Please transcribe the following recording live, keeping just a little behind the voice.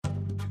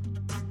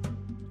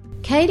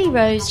Katie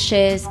Rose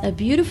shares a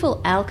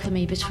beautiful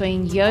alchemy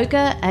between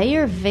yoga,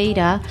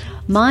 Ayurveda,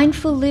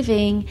 mindful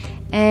living,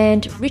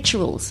 and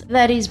rituals.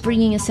 That is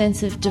bringing a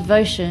sense of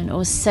devotion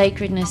or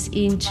sacredness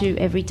into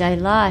everyday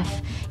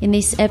life. In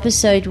this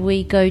episode,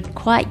 we go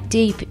quite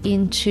deep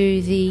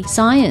into the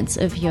science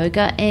of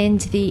yoga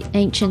and the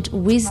ancient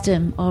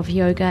wisdom of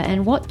yoga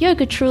and what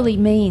yoga truly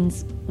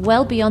means.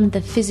 Well beyond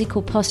the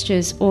physical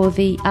postures or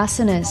the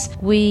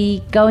asanas,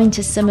 we go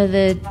into some of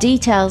the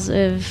details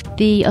of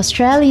the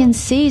Australian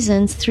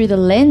seasons through the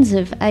lens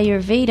of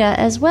Ayurveda,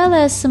 as well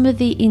as some of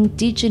the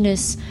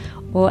indigenous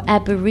or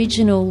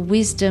Aboriginal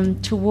wisdom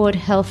toward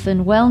health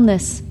and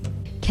wellness.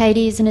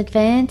 Katie is an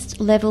advanced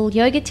level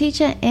yoga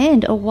teacher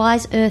and a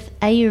Wise Earth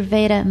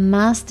Ayurveda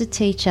master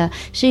teacher.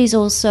 She is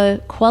also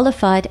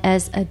qualified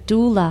as a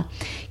doula.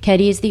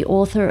 Katie is the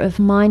author of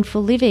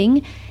Mindful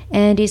Living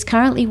and is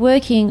currently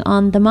working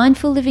on the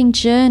Mindful Living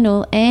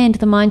Journal and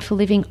the Mindful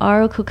Living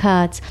Oracle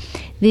Cards.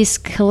 This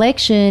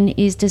collection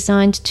is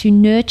designed to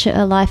nurture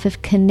a life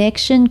of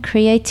connection,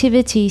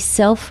 creativity,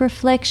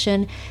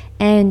 self-reflection,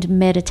 and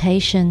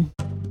meditation.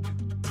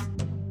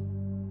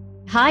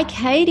 Hi,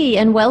 Katie,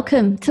 and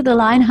welcome to the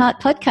Lionheart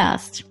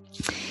Podcast.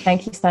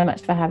 Thank you so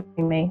much for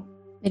having me.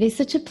 It is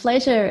such a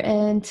pleasure,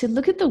 and to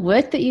look at the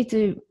work that you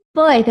do.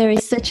 Boy, there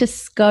is such a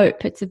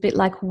scope. It's a bit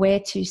like where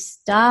to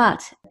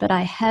start, but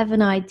I have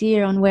an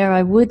idea on where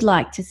I would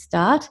like to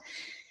start.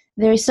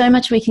 There is so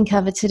much we can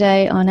cover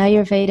today on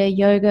Ayurveda,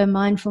 yoga,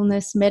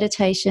 mindfulness,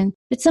 meditation.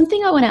 But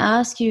something I want to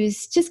ask you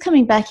is just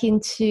coming back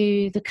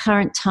into the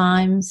current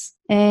times.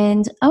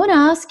 And I want to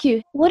ask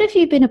you, what have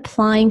you been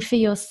applying for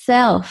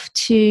yourself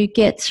to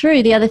get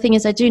through? The other thing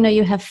is I do know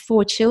you have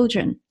 4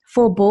 children,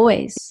 4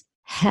 boys.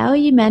 How are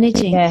you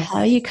managing? Yes. How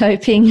are you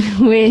coping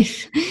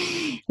with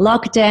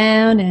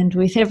lockdown and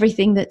with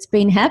everything that's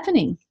been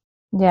happening?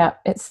 Yeah,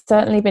 it's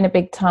certainly been a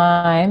big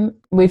time.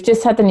 We've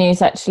just had the news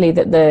actually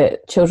that the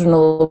children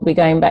will be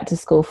going back to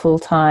school full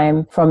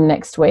time from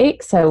next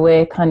week. So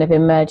we're kind of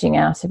emerging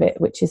out of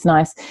it, which is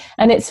nice.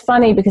 And it's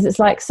funny because it's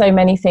like so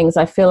many things.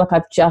 I feel like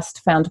I've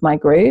just found my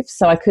groove.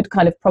 So I could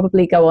kind of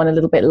probably go on a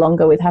little bit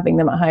longer with having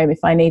them at home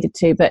if I needed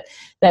to. But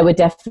there were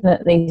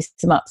definitely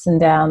some ups and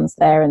downs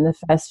there, and the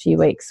first few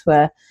weeks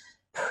were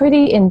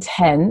pretty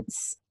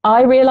intense.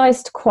 I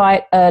realized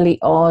quite early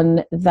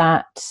on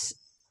that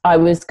I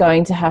was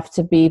going to have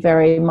to be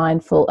very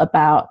mindful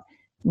about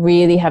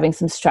really having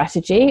some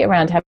strategy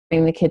around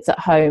having the kids at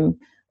home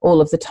all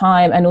of the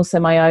time, and also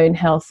my own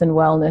health and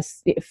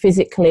wellness,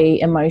 physically,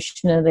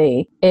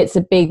 emotionally. It's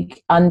a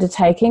big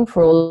undertaking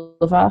for all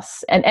of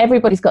us, and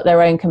everybody's got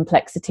their own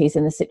complexities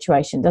in the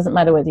situation. Doesn't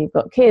matter whether you've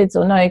got kids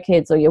or no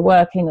kids, or you're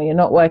working or you're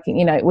not working.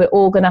 You know, we're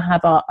all going to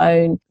have our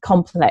own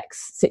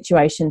complex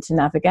situation to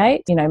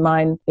navigate. You know,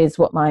 mine is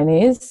what mine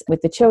is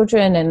with the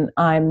children, and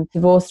I'm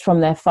divorced from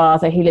their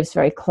father. He lives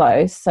very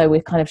close, so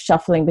we're kind of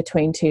shuffling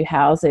between 2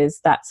 houses.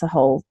 That's a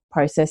whole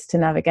process to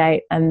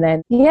navigate. And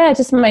then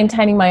just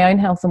maintaining my own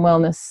health and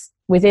wellness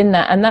within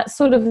that. And that's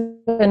sort of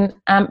an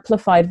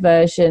amplified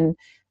version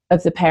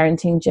of the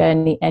parenting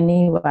journey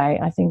anyway.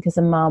 I think as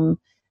a mum,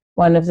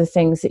 one of the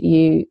things that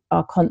you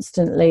are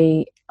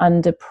constantly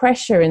under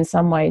pressure in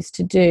some ways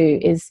to do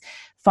is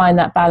find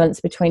that balance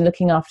between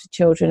looking after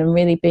children and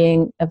really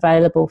being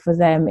available for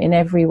them in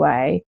every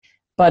way,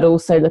 but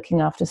also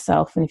looking after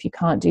self. And if you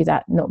can't do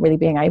that, not really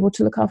being able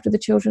to look after the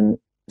children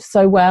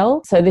so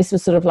well. So this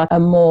was sort of like a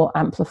more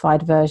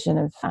amplified version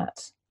of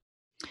that.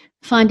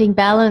 Finding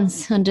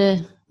balance under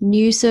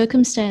new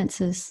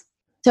circumstances.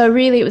 So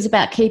really it was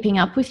about keeping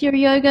up with your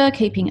yoga,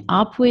 keeping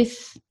up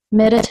with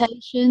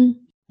meditation.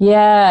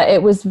 Yeah,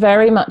 it was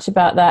very much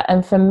about that.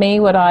 And for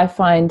me, what I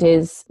find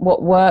is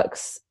what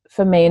works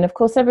for me, and of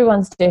course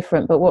everyone's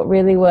different, but what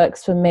really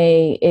works for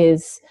me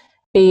is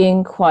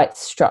being quite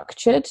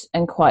structured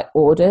and quite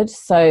ordered.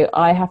 So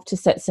I have to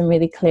set some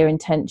really clear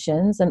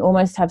intentions and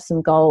almost have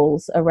some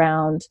goals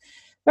around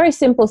very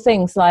simple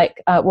things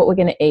like what we're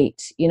going to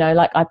eat. You know,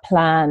 like I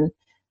plan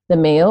the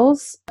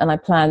meals and I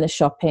plan the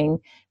shopping,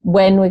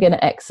 when we're going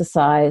to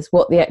exercise,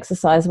 what the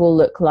exercise will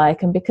look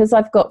like. And because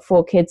I've got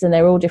 4 kids and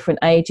they're all different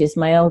ages,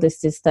 my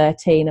eldest is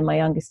 13 and my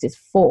youngest is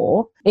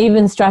 4,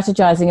 even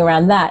strategizing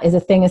around that is a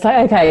thing. It's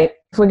like, okay,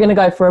 if we're going to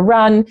go for a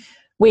run,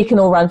 we can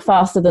all run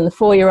faster than the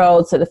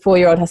 4-year-old. So the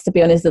 4-year-old has to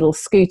be on his little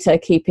scooter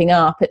keeping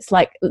up. It's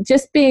like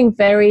just being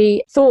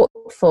very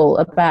thoughtful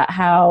about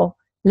how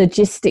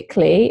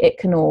logistically it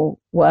can all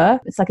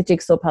work. It's like a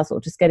jigsaw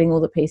puzzle, just getting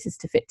all the pieces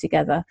to fit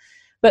together.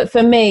 But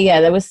for me,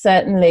 there was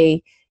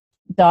certainly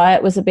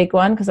diet was a big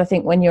one, because I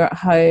think when you're at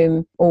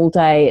home all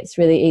day, it's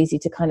really easy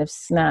to kind of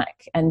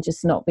snack and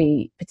just not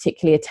be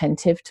particularly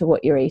attentive to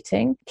what you're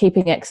eating.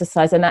 Keeping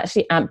exercise and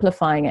actually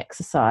amplifying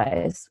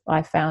exercise,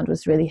 I found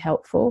was really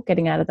helpful.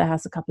 Getting out of the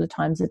house a couple of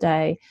times a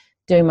day,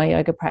 doing my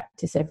yoga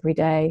practice every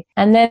day.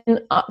 And then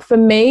for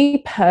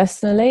me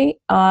personally,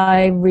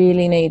 I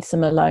really need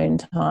some alone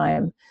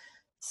time.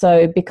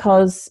 So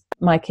because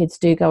my kids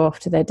do go off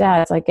to their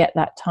dads, I get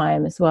that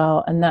time as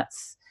well. And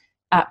that's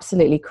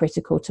absolutely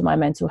critical to my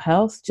mental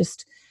health.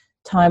 Just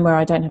time where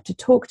I don't have to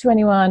talk to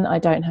anyone, I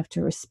don't have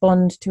to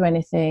respond to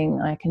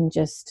anything, I can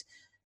just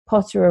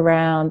potter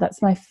around.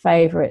 That's my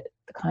favorite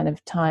kind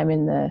of time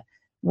in the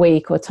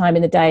week or time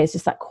in the day, is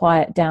just that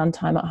quiet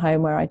downtime at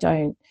home where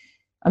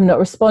I'm not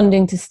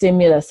responding to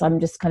stimulus, I'm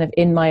just kind of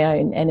in my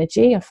own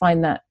energy. I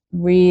find that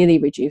really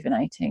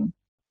rejuvenating.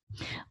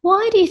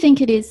 Why do you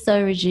think it is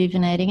so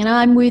rejuvenating? And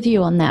I'm with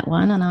you on that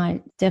one, and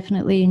I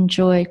definitely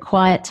enjoy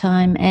quiet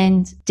time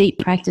and deep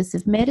practice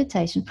of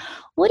meditation.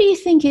 What do you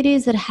think it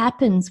is that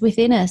happens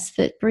within us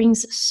that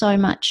brings so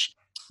much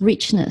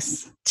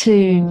richness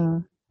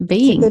to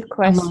being? That's a good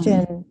question.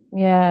 Alone?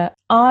 Yeah,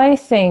 I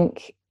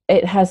think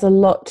it has a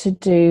lot to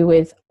do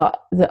with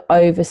the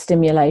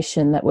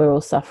overstimulation that we're all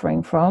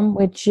suffering from.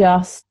 We're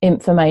just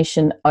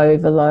information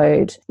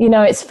overload. You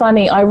know, it's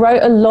funny. I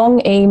wrote a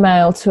long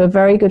email to a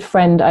very good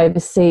friend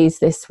overseas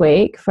this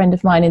week, a friend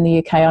of mine in the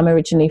UK. I'm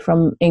originally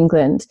from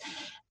England.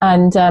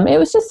 And it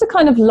was just a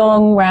kind of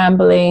long,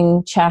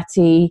 rambling,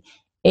 chatty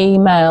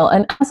email.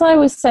 And as I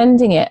was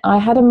sending it, I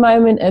had a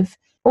moment of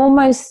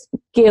almost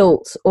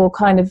guilt or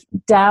kind of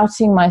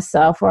doubting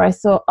myself, where I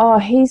thought, oh,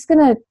 he's going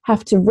to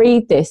have to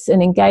read this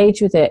and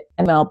engage with it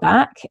and mail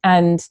back.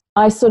 And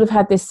I sort of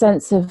had this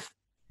sense of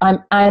I'm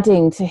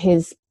adding to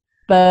his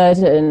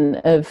burden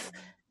of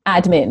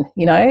admin,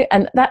 you know,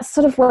 and that's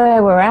sort of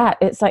where we're at.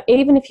 It's like,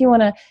 even if you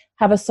want to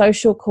have a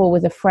social call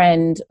with a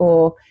friend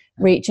or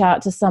reach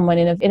out to someone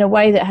in a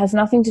way that has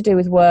nothing to do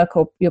with work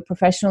or your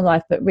professional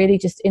life, but really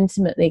just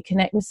intimately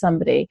connect with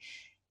somebody,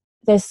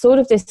 there's sort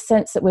of this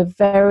sense that we're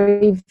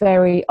very,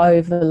 very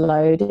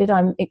overloaded.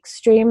 I'm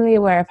extremely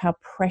aware of how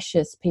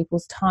precious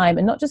people's time,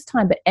 and not just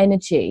time, but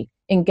energy,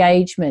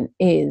 engagement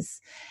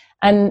is.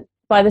 And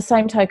by the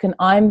same token,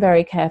 I'm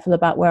very careful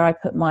about where I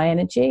put my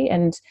energy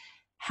and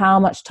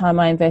how much time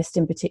I invest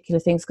in particular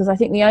things, because I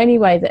think the only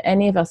way that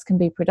any of us can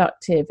be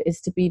productive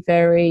is to be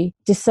very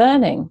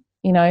discerning,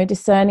 you know,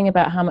 discerning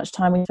about how much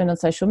time we spend on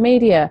social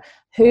media,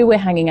 who we're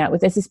hanging out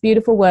with. There's this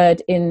beautiful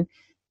word in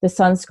the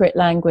Sanskrit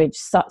language,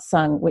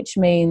 satsang, which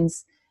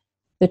means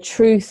the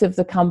truth of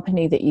the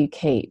company that you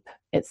keep.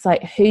 It's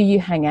like who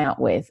you hang out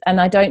with. And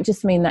I don't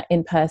just mean that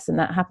in person,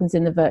 that happens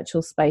in the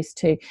virtual space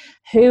too.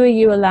 Who are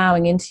you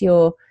allowing into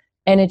your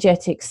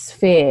energetic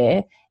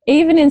sphere,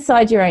 even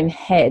inside your own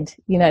head?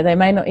 You know, they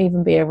may not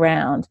even be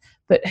around,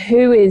 but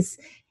who is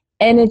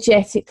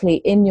energetically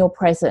in your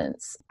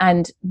presence,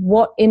 and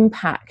what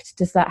impact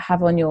does that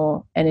have on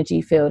your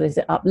energy field? Is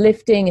it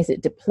uplifting? Is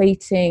it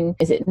depleting?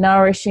 Is it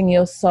nourishing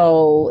your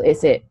soul?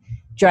 Is it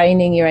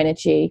draining your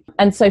energy?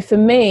 And so for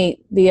me,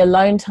 the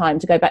alone time,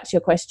 to go back to your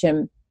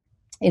question,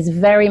 is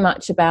very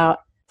much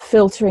about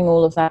filtering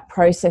all of that,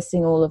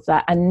 processing all of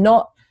that, and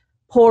not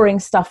pouring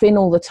stuff in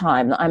all the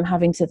time that I'm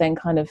having to then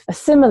kind of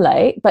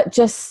assimilate, but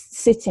just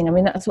sitting. I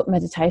mean, that's what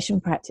meditation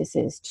practice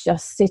is,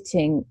 just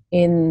sitting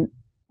in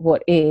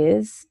what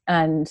is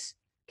and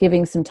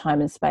giving some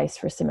time and space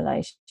for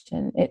assimilation.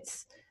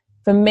 It's,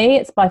 for me,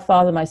 it's by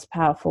far the most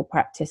powerful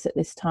practice at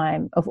this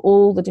time. Of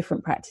all the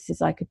different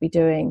practices I could be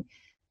doing,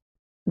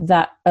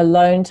 that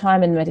alone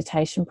time and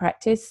meditation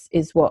practice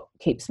is what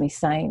keeps me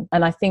sane.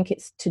 And I think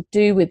it's to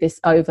do with this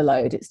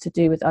overload. It's to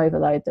do with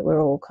overload that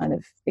we're all kind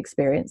of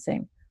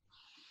experiencing.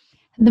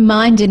 The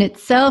mind in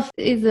itself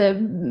is a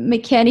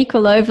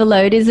mechanical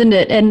overload, isn't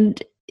it?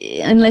 And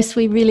unless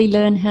we really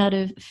learn how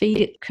to feed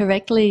it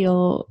correctly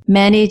or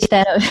manage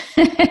that,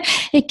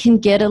 it can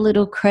get a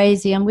little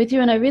crazy. I'm with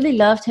you. And I really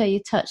loved how you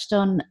touched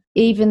on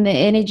even the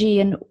energy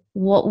and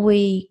what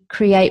we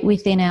create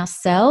within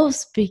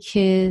ourselves,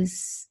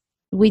 because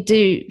we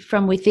do,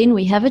 from within,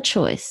 we have a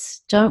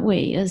choice, don't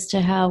we, as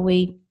to how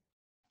we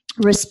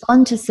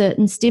respond to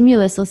certain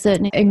stimulus or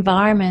certain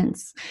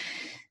environments.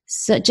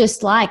 So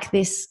just like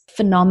this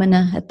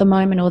phenomena at the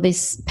moment, or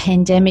this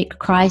pandemic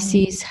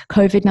crisis,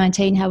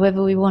 COVID-19,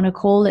 however we want to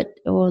call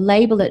it or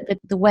label it, but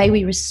the way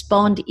we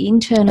respond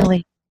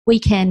internally, we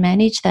can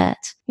manage that.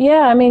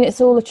 Yeah, I mean, it's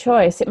all a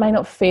choice. It may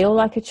not feel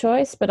like a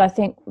choice, but I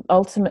think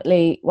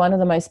ultimately one of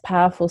the most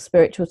powerful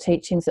spiritual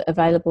teachings that are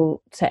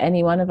available to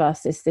any one of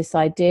us is this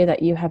idea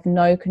that you have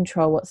no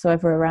control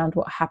whatsoever around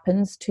what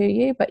happens to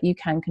you, but you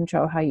can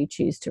control how you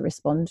choose to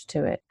respond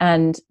to it.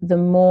 And the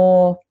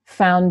more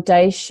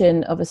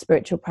foundation of a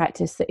spiritual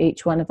practice that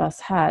each one of us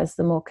has,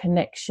 the more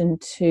connection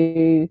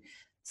to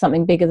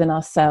something bigger than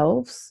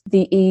ourselves,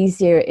 the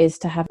easier it is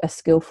to have a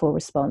skillful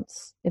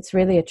response. It's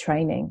really a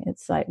training.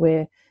 It's like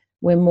we're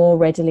more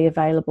readily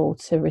available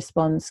to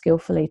respond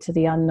skillfully to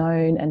the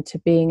unknown, and to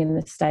being in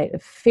a state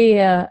of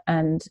fear,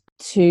 and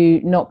to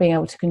not being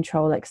able to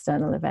control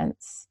external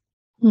events.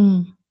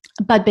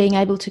 But being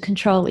able to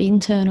control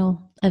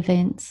internal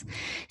events.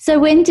 So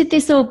when did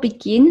this all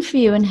begin for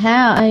you, and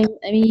how? I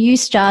mean, you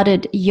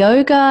started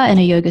yoga and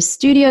a yoga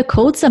studio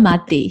called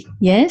Samadhi,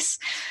 yes?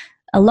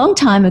 A long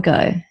time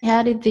ago.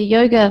 How did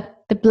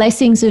the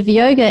blessings of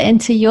yoga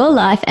enter your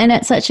life, and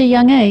at such a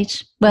young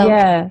age? Well,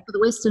 yeah. For the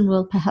Western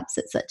world, perhaps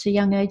at such a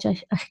young age,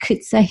 I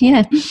could say,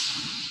 yeah.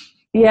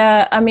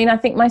 Yeah, I mean, I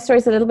think my story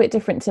is a little bit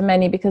different to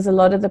many, because a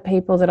lot of the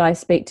people that I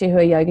speak to who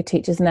are yoga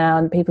teachers now,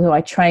 and people who I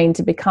train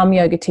to become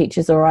yoga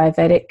teachers or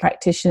Ayurvedic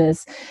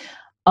practitioners,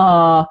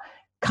 are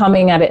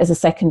coming at it as a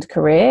second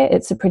career.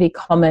 It's a pretty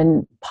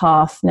common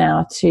path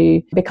now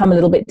to become a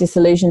little bit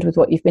disillusioned with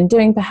what you've been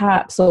doing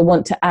perhaps, or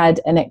want to add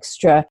an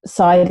extra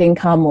side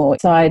income or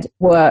side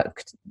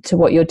work to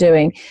what you're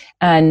doing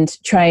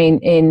and train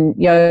in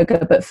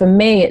yoga. But for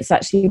me, it's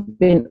actually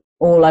been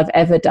all I've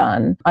ever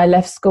done. I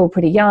left school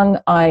pretty young.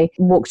 I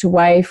walked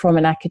away from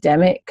an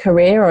academic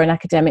career or an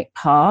academic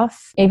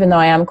path, even though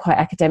I am quite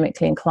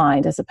academically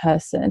inclined as a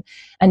person,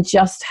 and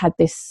just had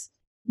this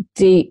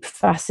deep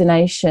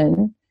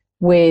fascination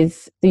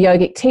with the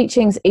yogic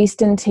teachings,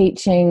 Eastern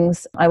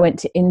teachings. I went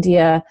to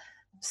India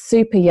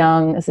super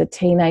young as a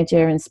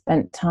teenager and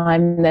spent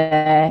time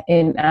there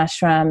in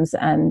ashrams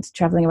and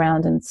traveling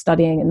around and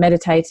studying and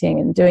meditating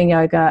and doing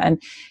yoga, and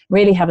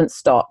really haven't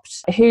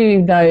stopped.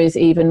 Who knows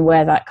even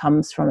where that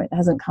comes from? It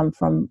hasn't come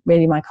from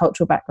really my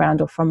cultural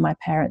background or from my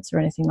parents or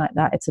anything like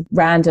that. It's a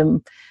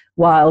random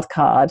wild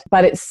card,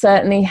 but it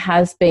certainly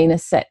has been a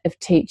set of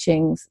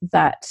teachings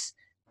that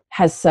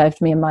has served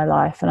me in my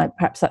life. And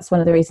perhaps that's one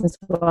of the reasons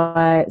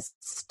why it's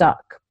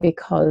stuck,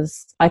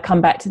 because I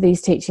come back to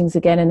these teachings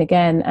again and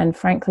again, and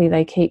frankly,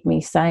 they keep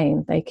me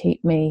sane. They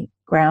keep me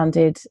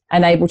grounded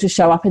and able to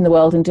show up in the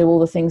world and do all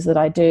the things that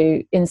I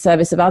do in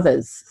service of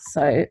others.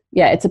 So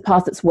yeah, it's a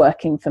path that's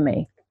working for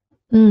me.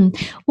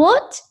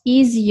 What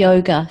is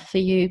yoga for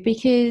you?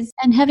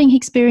 And having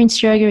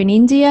experienced yoga in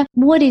India,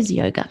 what is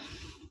yoga?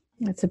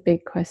 That's a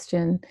big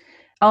question.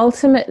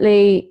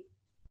 Ultimately,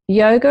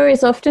 yoga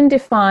is often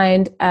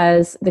defined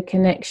as the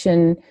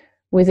connection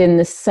within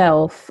the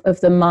self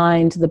of the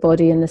mind, the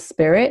body, and the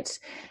spirit.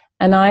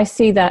 And I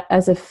see that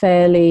as a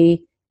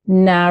fairly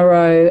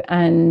narrow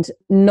and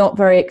not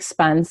very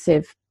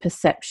expansive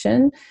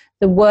perception.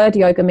 The word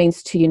yoga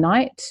means to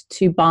unite,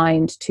 to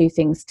bind two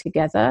things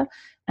together.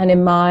 And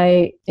in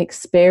my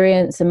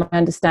experience and my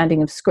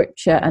understanding of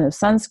scripture and of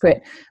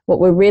Sanskrit, what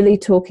we're really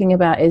talking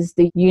about is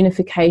the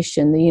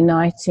unification, the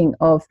uniting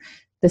of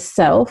the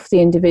self,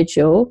 the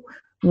individual,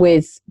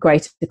 with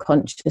greater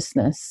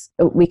consciousness.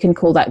 We can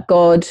call that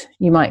God,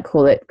 you might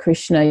call it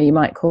Krishna, you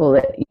might call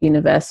it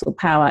universal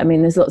power. I mean,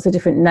 there's lots of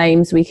different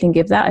names we can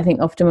give that. I think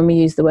often when we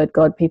use the word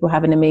God, people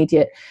have an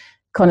immediate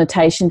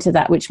connotation to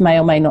that, which may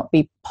or may not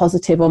be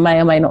positive or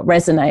may not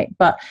resonate.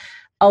 But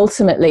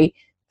ultimately,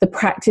 the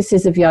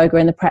practices of yoga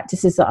and the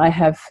practices that I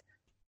have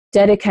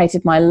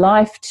dedicated my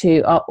life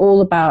to are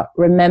all about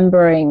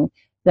remembering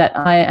that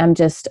I am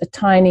just a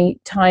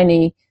tiny,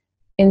 tiny,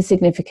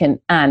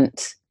 insignificant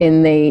ant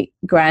in the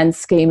grand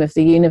scheme of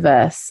the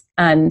universe,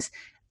 and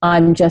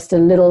I'm just a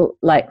little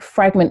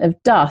fragment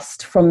of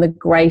dust from the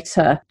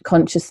greater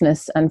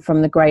consciousness and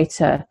from the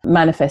greater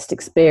manifest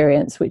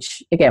experience,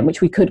 which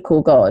we could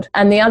call God.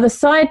 And the other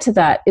side to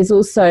that is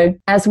also,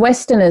 as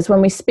Westerners, when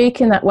we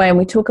speak in that way and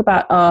we talk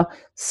about our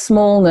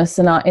smallness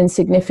and our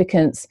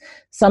insignificance,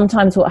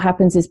 sometimes what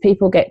happens is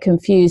people get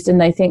confused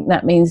and they think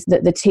that means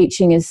that the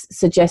teaching is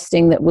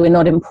suggesting that we're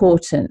not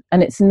important.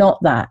 And it's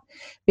not that,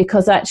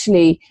 because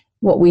actually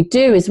what we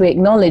do is we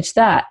acknowledge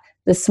that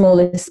the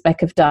smallest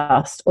speck of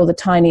dust or the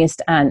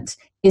tiniest ant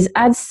is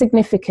as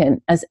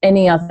significant as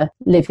any other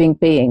living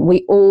being.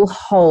 We all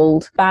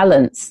hold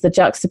balance, the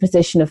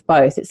juxtaposition of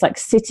both. It's like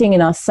sitting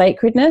in our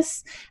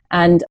sacredness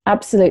and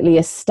absolutely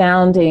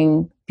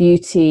astounding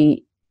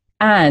beauty,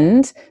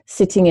 and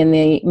sitting in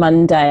the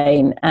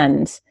mundane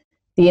and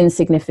the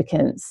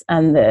insignificance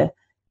and the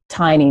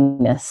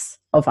tininess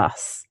of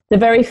us. The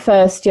very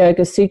first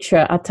Yoga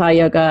Sutra, Hatha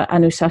Yoga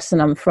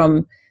Anushasana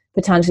from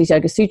Patanjali's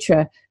Yoga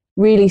Sutra,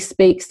 really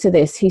speaks to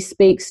this. He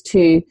speaks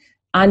to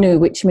Anu,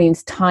 which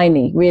means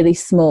tiny, really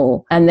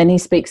small. And then he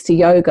speaks to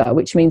yoga,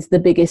 which means the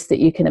biggest that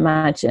you can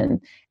imagine.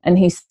 And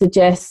he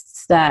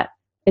suggests that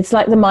it's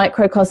like the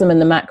microcosm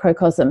and the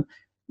macrocosm.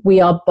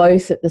 We are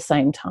both at the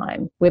same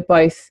time. We're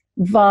both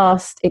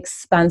vast,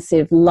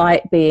 expansive,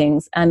 light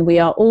beings. And we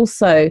are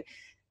also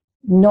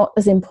not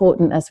as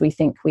important as we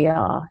think we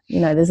are.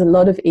 There's a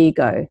lot of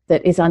ego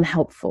that is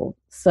unhelpful.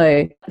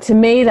 So to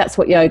me, that's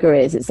what yoga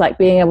is. It's like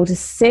being able to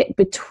sit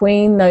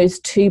between those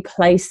two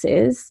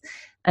places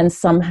and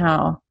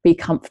somehow be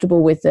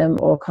comfortable with them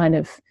or kind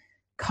of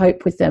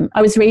cope with them.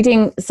 I was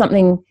reading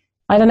something,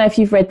 I don't know if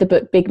you've read the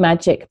book Big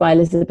Magic by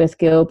Elizabeth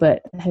Gilbert.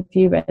 Have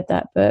you read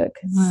that book?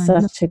 It's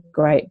such a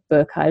great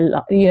book. I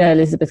love,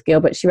 Elizabeth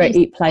Gilbert. She wrote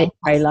Eat, Play,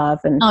 Pray, Love.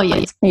 And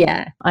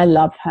yeah, I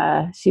love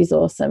her. She's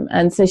awesome.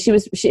 And so she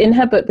in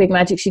her book Big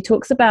Magic, she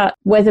talks about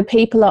whether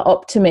people are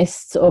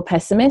optimists or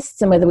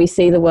pessimists and whether we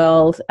see the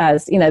world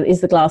as, is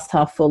the glass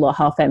half full or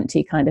half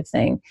empty kind of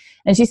thing.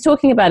 And she's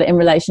talking about it in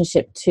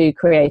relationship to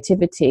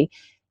creativity.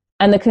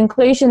 And the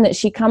conclusion that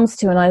she comes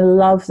to, and I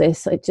love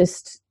this,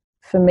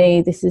 for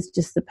me, this is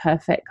just the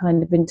perfect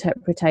kind of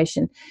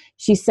interpretation.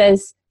 She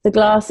says, the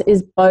glass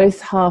is both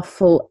half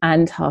full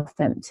and half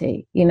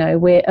empty.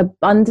 We're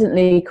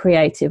abundantly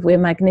creative, we're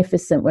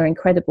magnificent, we're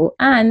incredible,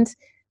 and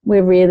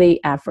we're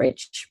really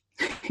average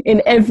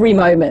in every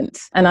moment.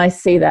 And I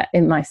see that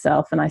in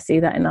myself and I see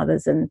that in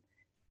others. And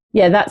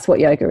yeah, that's what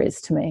yoga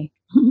is to me.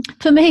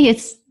 For me,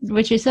 it's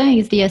what you're saying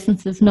is the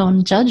essence of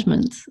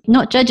non-judgment,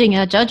 not judging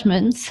our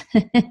judgments,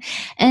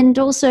 and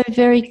also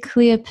very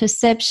clear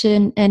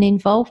perception and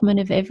involvement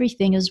of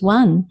everything as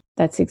one.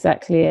 That's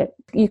exactly it.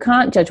 You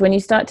can't judge. When you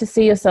start to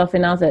see yourself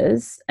in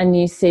others and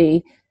you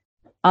see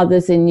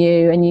others in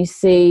you and you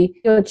see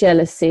your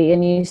jealousy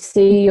and you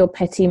see your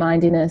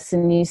petty-mindedness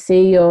and you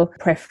see your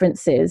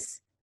preferences,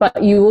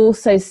 but you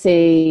also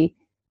see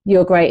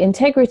your great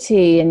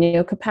integrity and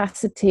your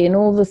capacity and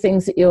all the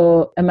things that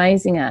you're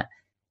amazing at.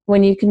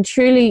 When you can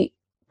truly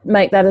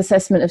make that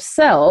assessment of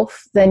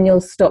self, then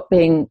you'll stop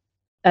being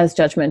as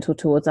judgmental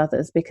towards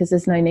others, because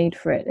there's no need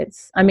for it.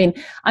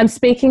 I'm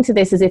speaking to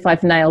this as if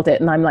I've nailed it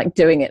and I'm like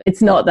doing it.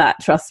 It's not that,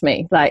 trust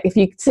me. Like, if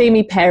you see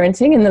me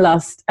parenting in the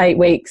last 8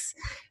 weeks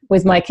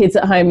with my kids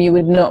at home, you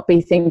would not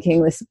be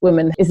thinking this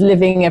woman is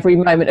living every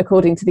moment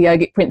according to the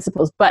yogic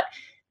principles. But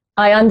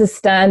I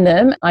understand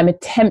them. I'm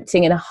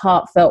attempting in a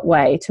heartfelt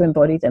way to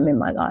embody them in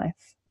my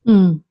life.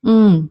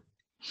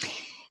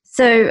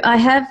 So I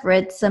have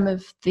read some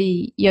of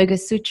the Yoga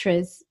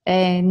Sutras,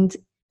 and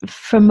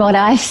from what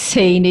I've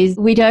seen is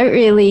we don't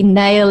really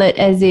nail it,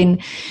 as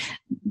in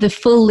the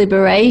full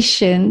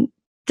liberation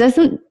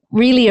doesn't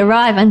really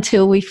arrive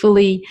until we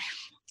fully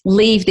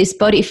leave this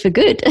body for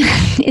good.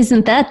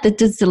 Isn't that the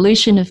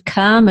dissolution of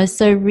karma?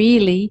 So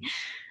really,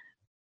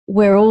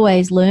 we're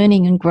always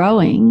learning and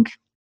growing.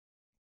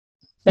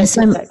 That's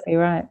exactly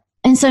right.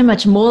 And so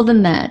much more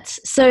than that.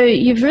 So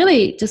you've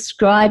really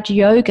described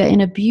yoga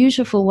in a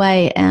beautiful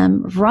way,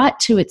 right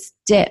to its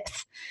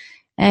depth.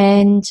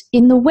 And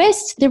in the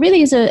West, there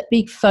really is a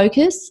big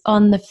focus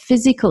on the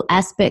physical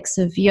aspects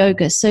of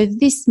yoga. So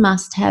this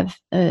must have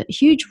a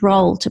huge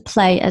role to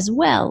play as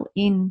well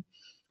in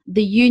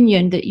the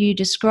union that you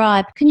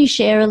describe. Can you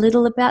share a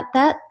little about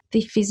that?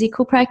 The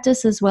physical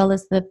practice as well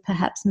as the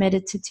perhaps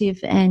meditative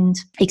and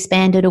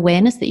expanded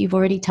awareness that you've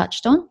already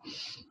touched on?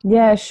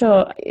 Yeah,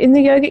 sure. In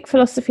the yogic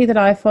philosophy that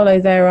I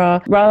follow, there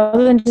are,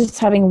 rather than just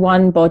having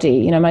one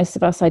body, most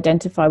of us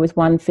identify with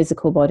one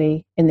physical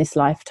body in this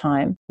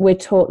lifetime. We're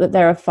taught that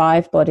there are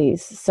 5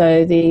 bodies.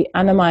 So the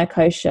Annamaya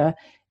Kosha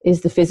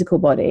is the physical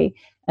body,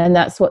 and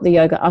that's what the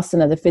yoga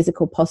asana, the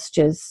physical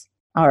postures,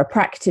 are a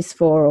practice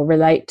for or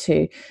relate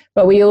to.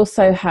 But we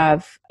also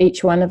have,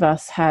 each one of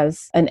us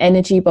has an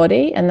energy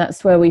body, and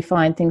that's where we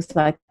find things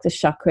like the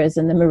chakras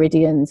and the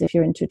meridians. If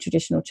you're into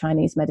traditional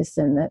Chinese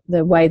medicine,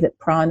 the way that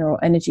prana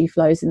or energy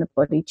flows in the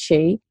body,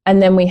 qi.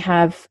 And then we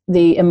have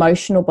the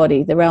emotional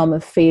body, the realm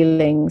of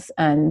feelings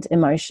and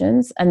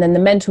emotions, and then the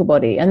mental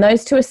body. And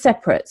those two are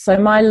separate. So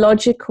my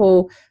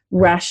logical,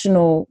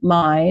 rational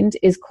mind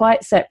is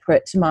quite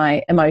separate to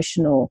my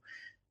emotional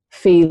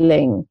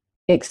feeling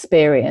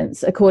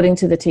experience, according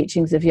to the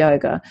teachings of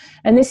yoga.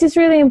 And this is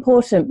really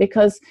important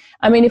because,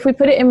 if we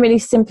put it in really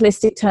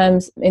simplistic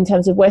terms, in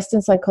terms of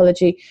Western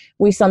psychology,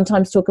 we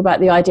sometimes talk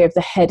about the idea of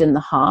the head and the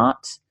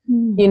heart.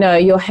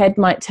 Your head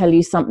might tell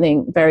you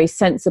something very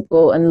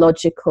sensible and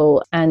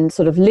logical and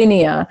sort of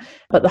linear,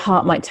 but the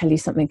heart might tell you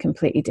something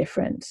completely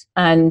different.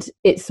 And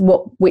it's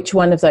which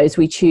one of those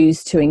we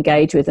choose to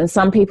engage with. And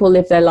some people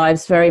live their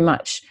lives very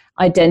much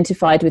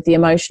identified with the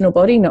emotional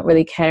body, not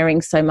really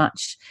caring so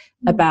much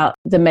about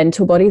the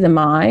mental body, the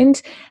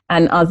mind,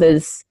 and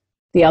others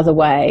the other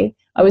way.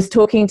 I was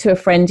talking to a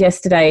friend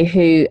yesterday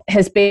who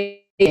has been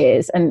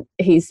years, and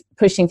he's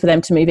pushing for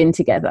them to move in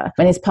together,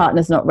 and his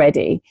partner's not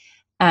ready.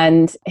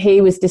 And he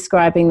was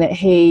describing that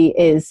he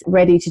is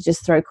ready to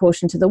just throw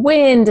caution to the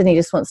wind, and he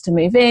just wants to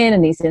move in,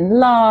 and he's in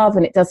love,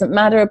 and it doesn't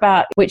matter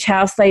about which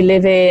house they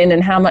live in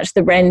and how much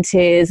the rent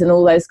is and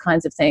all those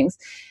kinds of things.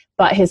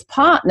 But his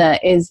partner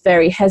is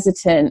very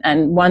hesitant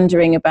and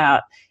wondering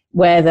about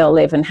where they'll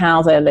live and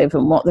how they'll live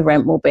and what the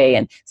rent will be.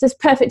 And so it's a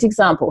perfect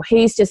example.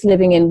 He's just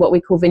living in what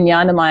we call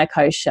Vijnanamaya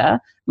Kosha,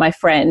 my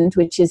friend,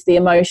 which is the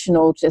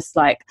emotional, just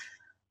like,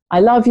 I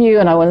love you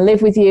and I want to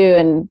live with you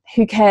and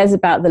who cares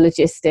about the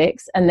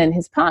logistics. And then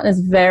his partner's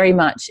very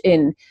much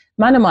in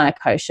Manomaya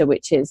Kosha,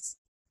 which is,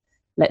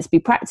 let's be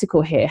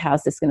practical here.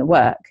 How's this going to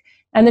work?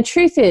 And the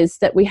truth is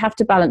that we have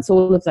to balance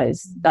all of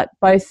those, that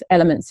both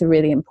elements are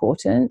really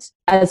important,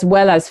 as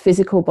well as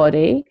physical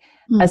body,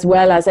 as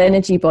well as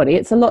energy body.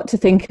 It's a lot to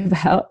think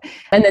about.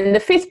 And then the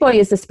 5th body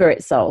is the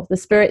spirit soul. The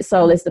spirit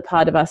soul is the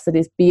part of us that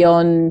is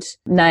beyond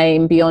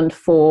name, beyond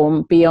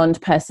form, beyond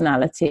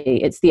personality.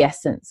 It's the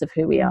essence of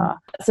who we are.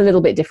 It's a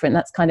little bit different.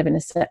 That's kind of in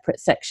a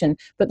separate section.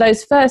 But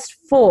those first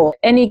 4,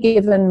 any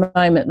given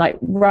moment, like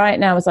right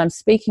now as I'm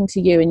speaking to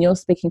you and you're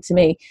speaking to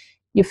me,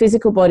 your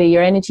physical body,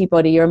 your energy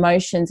body, your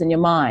emotions and your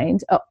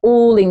mind are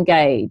all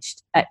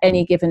engaged at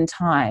any given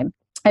time.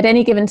 At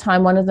any given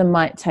time, one of them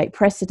might take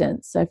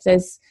precedence. So if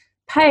there's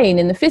pain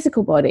in the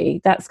physical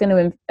body, that's going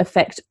to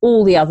affect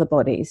all the other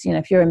bodies.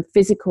 If you're in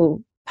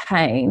physical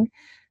pain,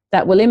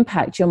 that will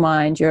impact your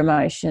mind, your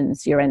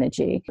emotions, your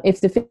energy.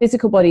 If the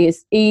physical body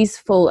is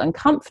easeful and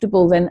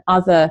comfortable, then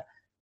other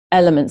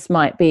elements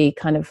might be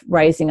kind of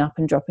raising up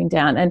and dropping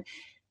down. And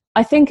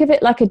I think of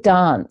it like a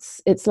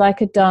dance. It's like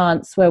a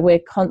dance where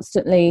we're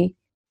constantly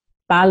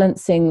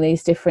balancing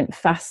these different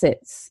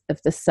facets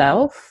of the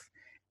self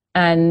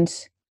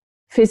and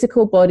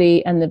physical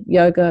body and the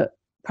yoga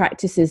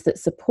practices that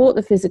support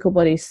the physical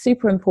body is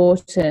super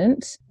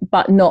important,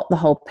 but not the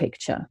whole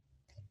picture.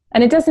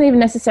 And it doesn't even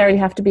necessarily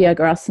have to be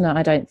yoga asana,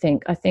 I don't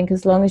think. I think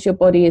as long as your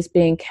body is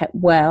being kept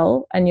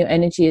well and your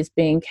energy is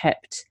being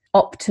kept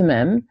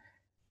optimum,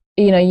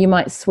 you know, you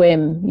might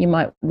swim, you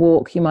might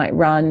walk, you might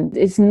run.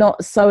 It's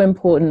not so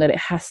important that it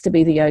has to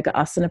be the yoga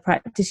asana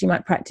practice. You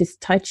might practice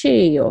Tai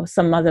Chi or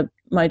some other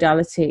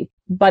modality.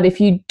 But if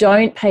you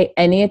don't pay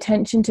any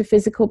attention to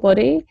physical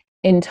body,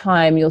 in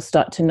time you'll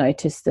start to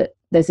notice that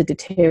there's a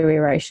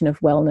deterioration of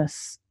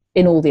wellness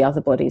in all the other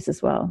bodies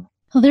as well.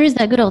 Well, there is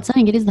that good old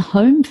saying, it is the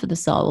home for the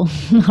soul.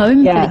 Home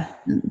for the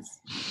essence.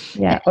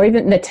 Yeah, or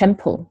even the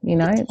temple, you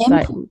know, it's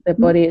like the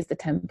body is the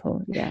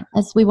temple. Yeah.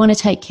 As we want to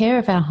take care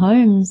of our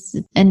homes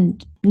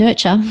and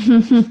nurture.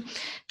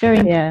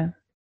 Very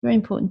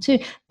important too.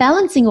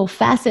 Balancing all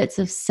facets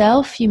of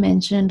self, you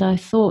mentioned, I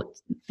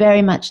thought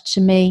very much to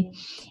me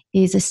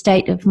is a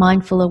state of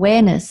mindful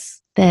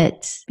awareness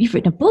that you've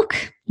written a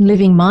book,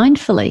 Living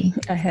Mindfully.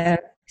 I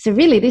have. So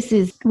really this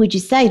is, would you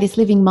say this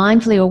living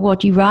mindfully, or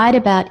what you write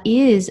about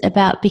is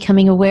about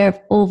becoming aware of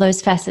all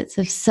those facets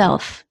of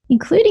self,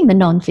 including the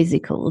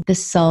non-physical, the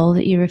soul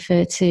that you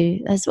refer to,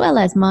 as well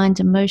as mind,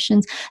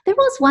 emotions. There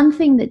was one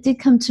thing that did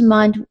come to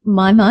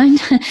my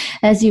mind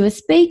as you were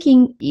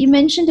speaking. You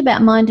mentioned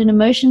about mind and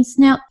emotions.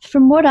 Now,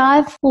 from what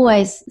I've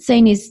always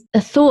seen is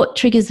a thought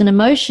triggers an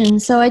emotion.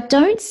 So I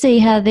don't see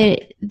how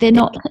they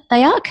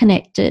are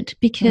connected,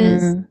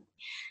 because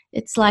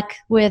it's like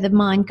where the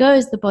mind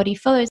goes, the body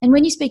follows. And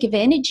when you speak of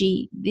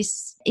energy,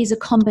 this is a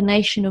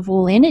combination of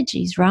all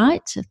energies,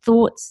 right?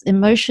 Thoughts,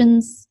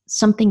 emotions,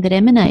 something that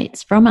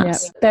emanates from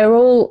us. Yep. They're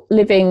all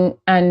living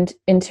and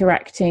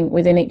interacting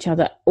within each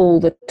other all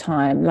the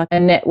time, like a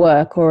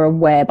network or a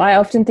web. I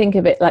often think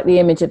of it like the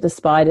image of the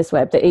spider's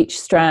web, that each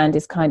strand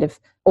is kind of,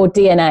 or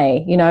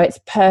DNA, you know, it's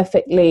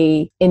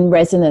perfectly in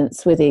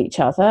resonance with each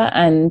other,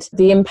 and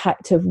the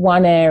impact of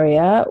one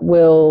area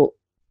will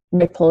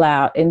ripple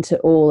out into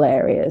all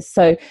areas.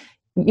 So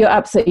you're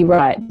absolutely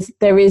right.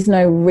 There is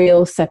no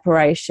real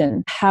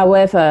separation.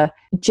 However,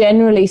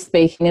 generally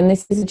speaking, and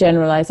this is a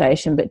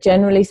generalization, but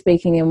generally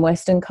speaking, in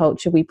Western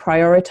culture, we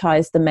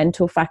prioritize the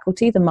mental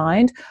faculty, the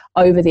mind,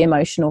 over the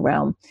emotional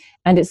realm.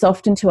 And it's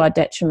often to our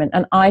detriment.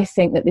 And I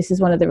think that this is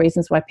one of the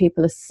reasons why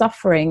people are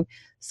suffering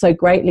so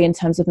greatly in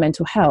terms of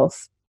mental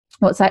health.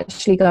 What's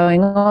actually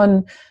going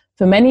on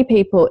for many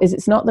people is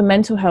it's not the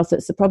mental health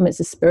that's the problem, it's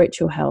the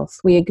spiritual health.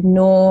 We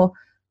ignore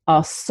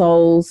our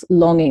soul's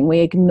longing, we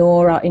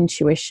ignore our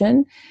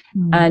intuition,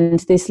 and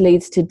this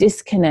leads to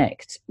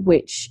disconnect,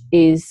 which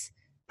is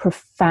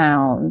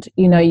profound.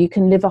 You know, you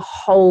can live a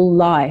whole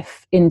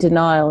life in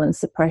denial and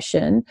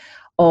suppression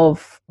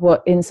of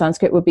what in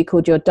Sanskrit would be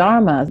called your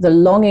dharma, the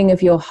longing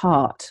of your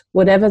heart,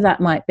 whatever that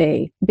might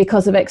be,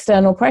 because of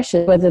external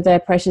pressures, whether they're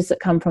pressures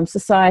that come from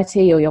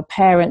society or your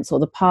parents or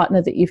the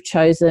partner that you've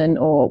chosen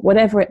or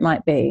whatever it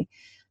might be.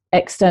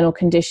 External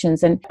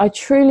conditions. And I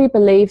truly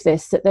believe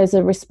this, that there's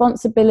a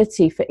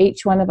responsibility for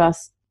each one of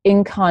us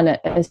incarnate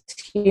as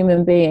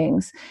human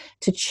beings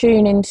to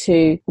tune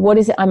into what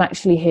is it I'm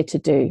actually here to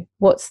do?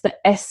 What's the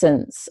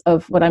essence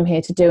of what I'm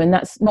here to do? And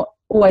that's not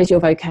always your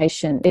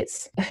vocation.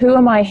 It's who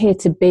am I here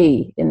to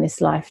be in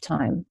this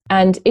lifetime?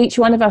 And each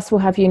one of us will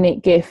have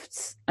unique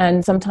gifts,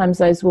 and sometimes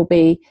those will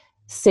be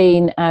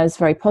seen as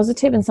very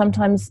positive, and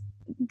sometimes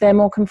they're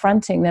more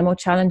confronting, they're more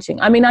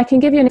challenging. I mean, I can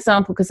give you an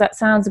example because that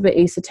sounds a bit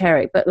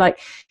esoteric, but like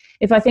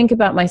if I think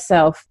about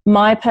myself,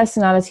 my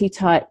personality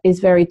type is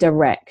very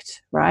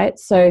direct, right?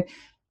 So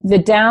the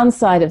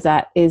downside of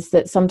that is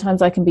that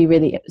sometimes I can be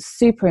really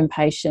super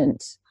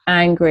impatient,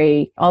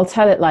 angry. I'll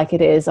tell it like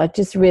it is. I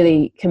just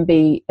really can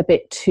be a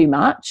bit too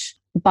much.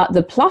 But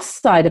the plus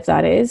side of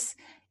that is,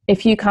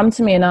 if you come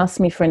to me and ask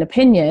me for an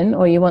opinion,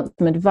 or you want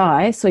some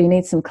advice, or you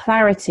need some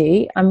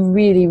clarity, I'm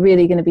really,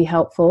 really going to be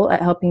helpful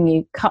at helping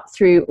you cut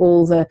through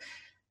all the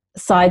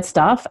side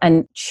stuff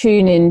and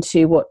tune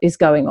into what is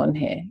going on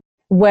here.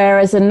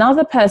 Whereas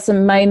another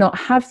person may not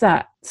have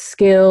that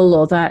skill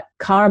or that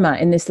karma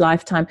in this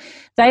lifetime.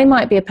 They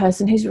might be a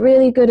person who's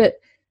really good at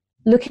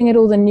looking at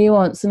all the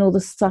nuance and all the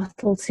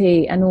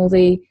subtlety and all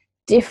the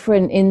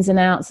different ins and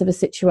outs of a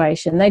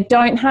situation. They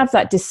don't have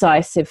that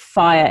decisive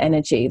fire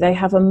energy. They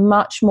have a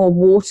much more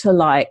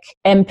water-like,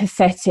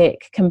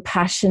 empathetic,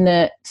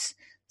 compassionate,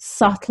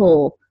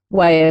 subtle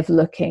way of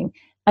looking.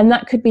 And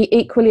that could be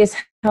equally as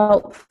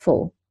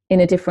helpful in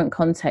a different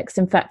context.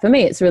 In fact, for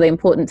me, it's really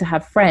important to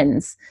have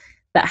friends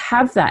that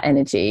have that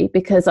energy,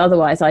 because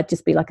otherwise I'd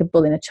just be like a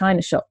bull in a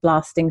china shop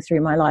blasting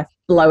through my life,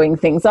 blowing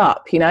things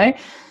up, you know?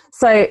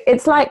 So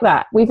it's like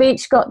that. We've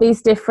each got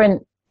these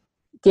different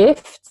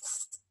gifts.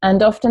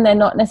 And often they're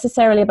not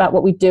necessarily about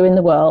what we do in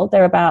the world.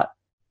 They're about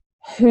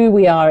who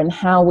we are and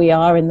how we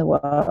are in the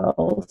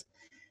world.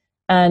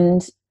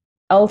 And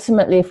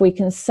ultimately, if we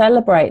can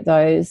celebrate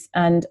those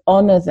and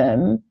honor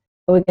them,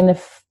 we're going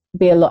to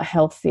be a lot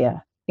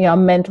healthier. You know, our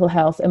mental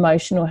health,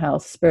 emotional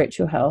health,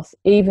 spiritual health,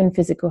 even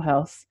physical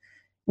health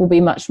will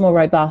be much more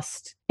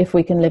robust if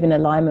we can live in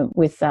alignment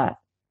with that.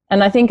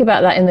 And I think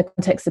about that in the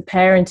context of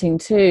parenting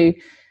too.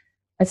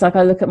 it's like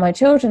I look at my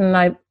children and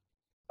I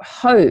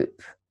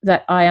hope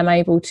that I am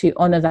able to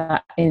honor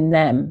that in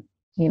them,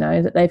 you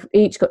know, that they've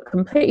each got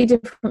completely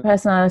different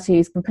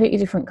personalities, completely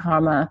different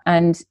karma.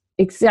 And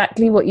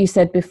exactly what you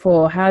said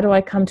before, how do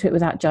I come to it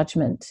without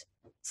judgment?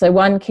 So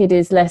one kid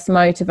is less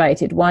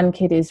motivated, one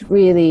kid is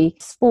really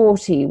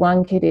sporty,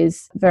 one kid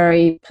is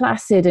very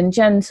placid and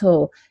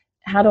gentle.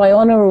 How do I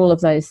honor all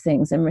of those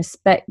things and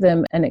respect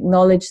them and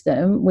acknowledge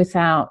them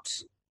without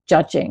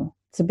judging?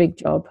 It's a big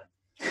job.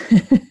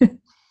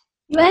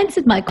 You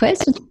answered my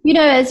question. You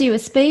know, as you were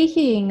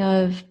speaking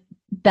of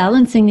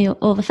balancing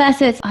all the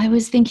facets, I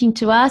was thinking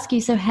to ask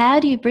you, so how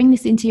do you bring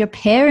this into your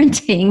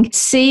parenting,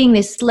 seeing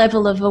this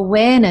level of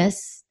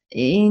awareness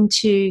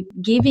into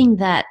giving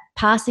that,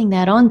 passing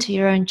that on to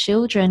your own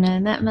children?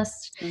 And that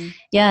must,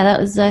 that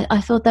was,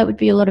 I thought that would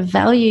be a lot of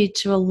value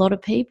to a lot of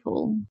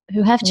people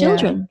who have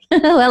children.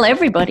 Well,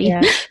 everybody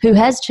who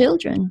has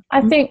children.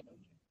 I think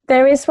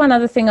there is one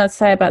other thing I'd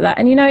say about that.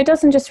 And, you know, it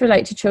doesn't just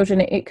relate to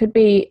children. It could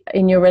be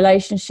in your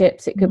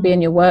relationships. It could be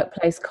in your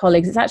workplace,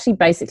 colleagues. It's actually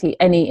basically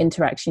any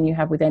interaction you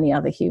have with any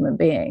other human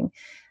being.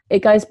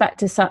 It goes back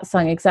to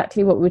satsang,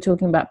 exactly what we were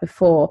talking about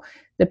before.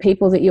 The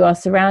people that you are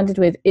surrounded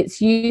with,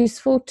 it's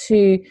useful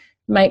to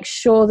make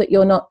sure that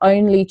you're not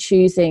only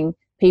choosing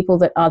people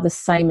that are the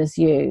same as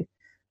you.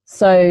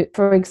 So,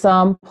 for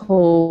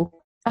example,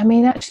 I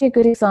mean, actually a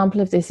good example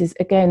of this is,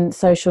 again,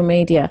 social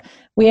media.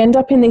 We end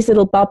up in these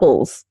little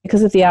bubbles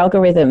because of the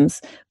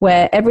algorithms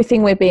where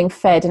everything we're being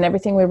fed and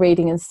everything we're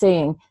reading and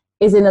seeing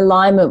is in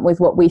alignment with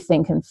what we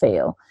think and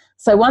feel.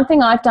 So one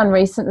thing I've done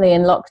recently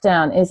in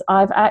lockdown is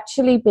I've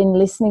actually been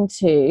listening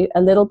to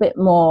a little bit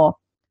more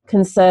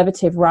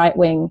conservative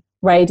right-wing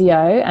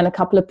radio and a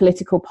couple of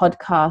political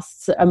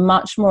podcasts that are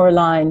much more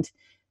aligned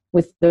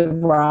with the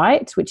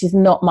right, which is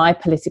not my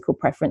political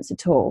preference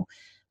at all.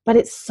 But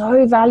it's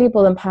so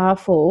valuable and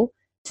powerful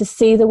to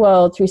see the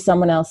world through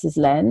someone else's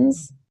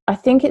lens. I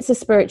think it's a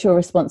spiritual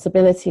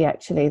responsibility,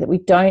 actually, that we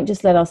don't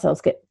just let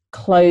ourselves get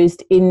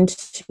closed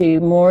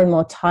into more and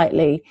more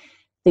tightly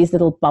these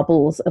little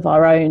bubbles of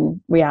our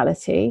own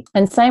reality.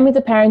 And same with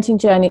the parenting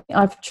journey.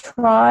 I've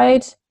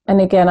tried, and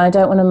again, I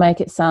don't want to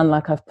make it sound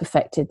like I've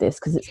perfected this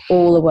because it's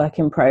all a work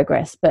in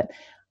progress, but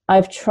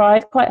I've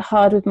tried quite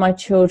hard with my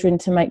children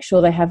to make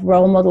sure they have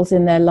role models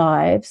in their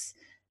lives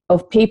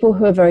of people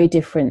who are very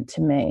different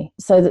to me,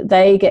 so that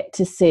they get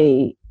to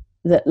see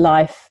that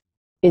life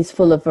is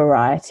full of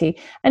variety.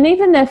 And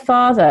even their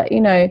father, you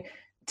know,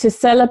 to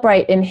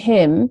celebrate in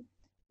him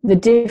the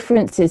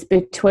differences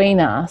between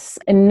us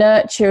and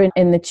nurture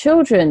in the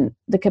children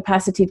the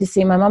capacity to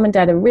see my mum and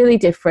dad are really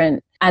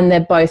different and they're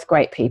both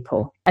great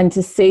people, and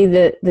to see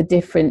the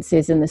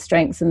differences and the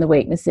strengths and the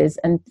weaknesses,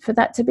 and for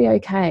that to be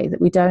okay, that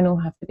we don't all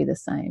have to be the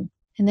same.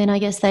 And then I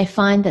guess they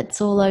find that's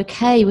all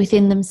okay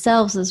within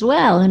themselves as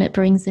well, and it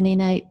brings an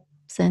innate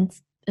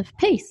sense of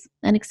peace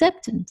and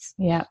acceptance.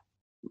 Yeah,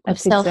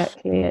 that's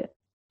exactly it.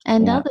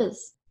 And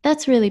others.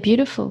 That's really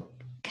beautiful,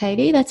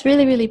 Katie. That's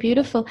really, really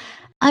beautiful.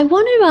 I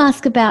want to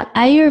ask about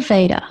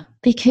Ayurveda,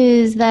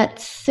 because that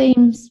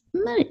seems,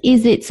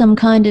 was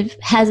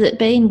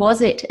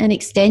it an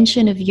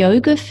extension of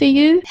yoga for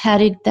you? How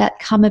did that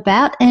come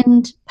about?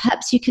 And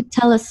perhaps you could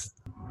tell us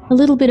a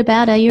little bit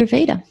about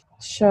Ayurveda.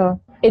 Sure.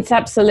 It's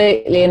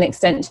absolutely an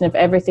extension of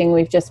everything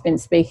we've just been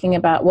speaking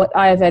about. What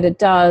Ayurveda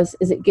does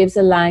is it gives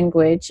a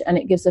language and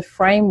it gives a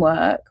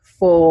framework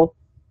for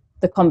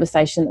the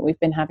conversation that we've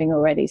been having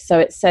already. So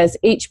it says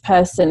each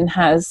person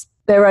has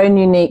their own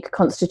unique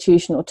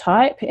constitutional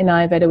type. In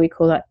Ayurveda, we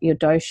call that your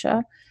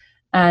dosha.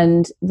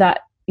 And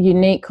that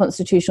unique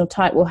constitutional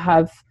type will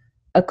have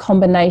a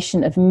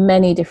combination of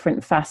many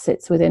different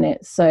facets within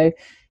it. So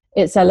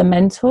it's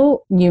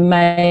elemental. You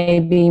may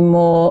be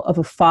more of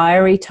a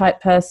fiery type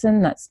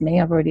person. That's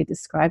me. I've already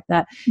described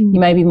that. You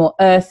may be more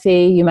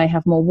earthy. You may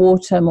have more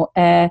water, more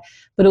air.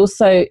 But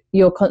also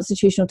your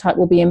constitutional type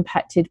will be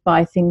impacted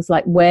by things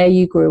like where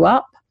you grew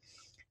up,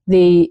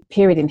 the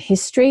period in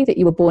history that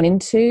you were born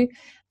into,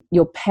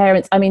 your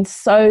parents. I mean,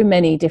 so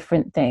many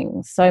different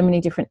things, so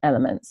many different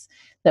elements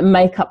that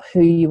make up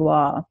who you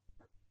are.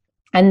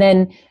 And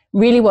then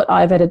really what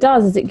Ayurveda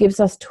does is it gives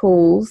us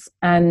tools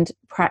and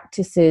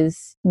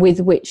practices with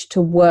which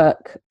to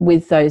work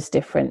with those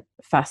different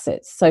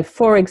facets. So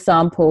for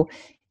example,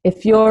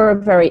 if you're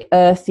a very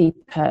earthy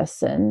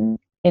person,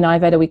 in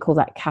Ayurveda we call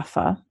that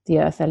kapha, the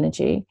earth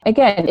energy.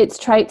 Again, it's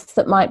traits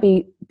that might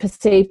be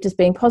perceived as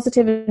being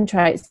positive and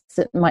traits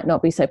that might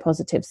not be so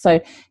positive.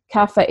 So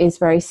kapha is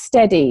very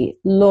steady,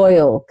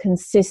 loyal,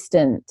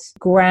 consistent,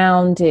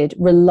 grounded,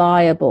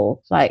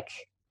 reliable, like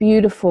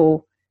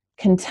beautiful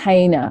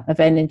container of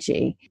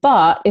energy.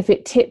 But if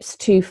it tips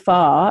too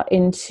far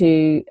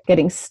into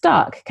getting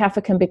stuck,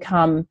 kapha can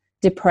become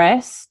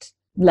depressed,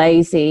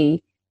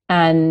 lazy,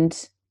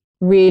 and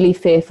really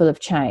fearful of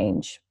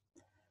change.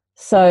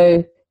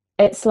 So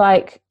it's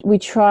like we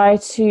try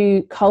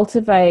to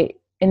cultivate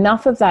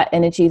enough of that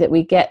energy that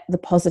we get the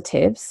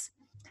positives,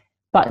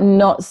 but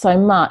not so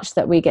much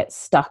that we get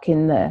stuck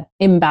in the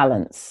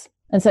imbalance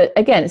And so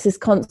again, it's this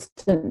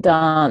constant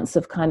dance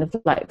of kind of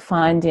like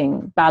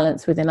finding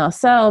balance within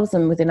ourselves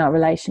and within our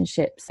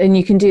relationships. And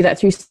you can do that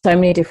through so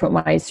many different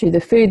ways, through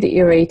the food that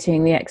you're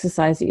eating, the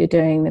exercise that you're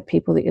doing, the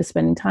people that you're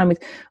spending time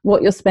with,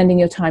 what you're spending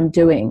your time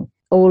doing.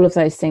 All of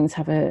those things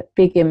have a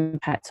big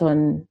impact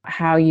on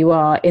how you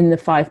are in the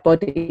 5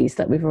 bodies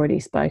that we've already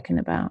spoken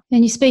about.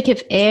 And you speak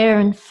of air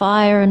and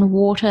fire and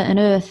water and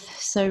earth.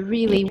 So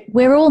really,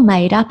 we're all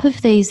made up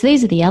of these.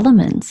 These are the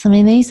elements. I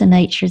mean, these are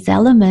nature's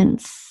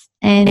elements.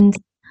 And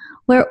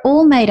we're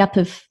all made up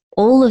of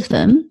all of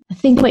them. I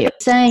think what you're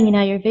saying in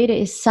Ayurveda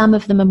is some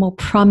of them are more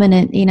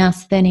prominent in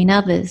us than in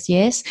others,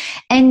 yes?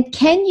 And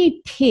can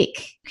you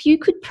pick, you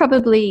could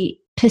probably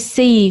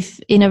perceive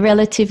in a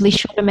relatively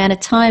short amount of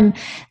time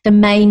the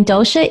main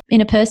dosha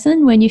in a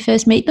person when you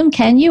first meet them,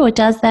 can you? Or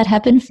does that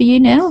happen for you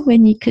now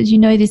because you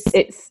know this?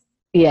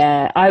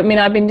 Yeah, I mean,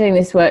 I've been doing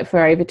this work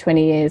for over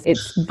 20 years.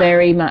 It's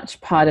very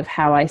much part of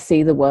how I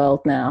see the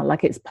world now.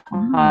 Like it's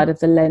part of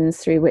the lens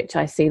through which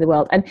I see the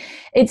world. And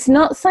it's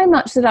not so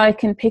much that I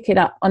can pick it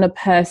up on a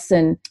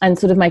person and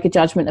sort of make a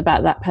judgment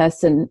about that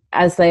person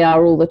as they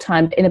are all the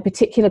time. In a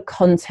particular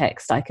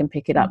context, I can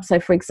pick it up.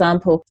 So for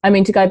example, I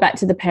mean, to go back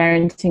to the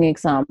parenting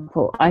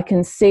example, I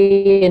can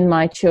see in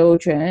my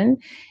children,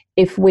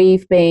 if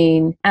we've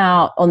been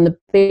out on the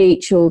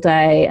beach all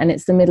day and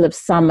it's the middle of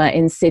summer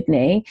in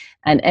Sydney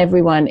and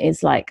everyone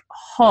is like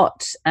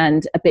hot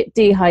and a bit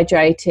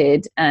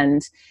dehydrated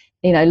and,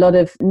 you know, a lot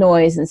of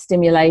noise and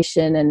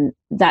stimulation, and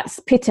that's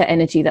pitta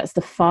energy, that's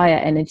the fire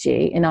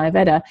energy in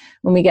Ayurveda.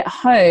 When we get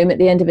home at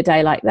the end of a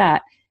day like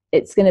that,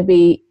 it's going to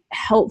be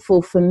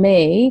helpful for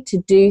me to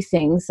do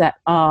things that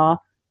are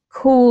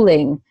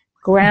cooling,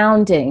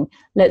 grounding.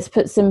 Let's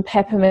put some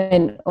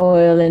peppermint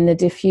oil in the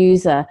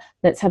diffuser.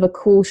 Let's have a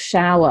cool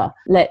shower.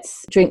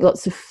 Let's drink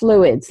lots of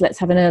fluids. Let's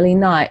have an early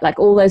night. Like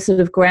all those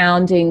sort of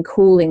grounding,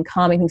 cooling,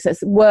 calming things. So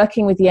it's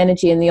working with the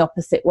energy in the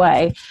opposite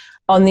way.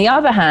 On the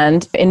other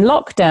hand, in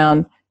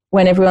lockdown,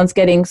 when everyone's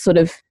getting sort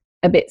of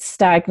a bit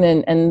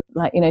stagnant and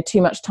like, you know,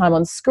 too much time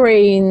on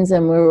screens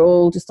and we're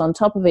all just on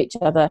top of each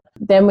other,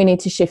 then we need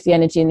to shift the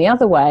energy in the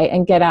other way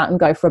and get out and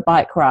go for a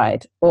bike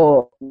ride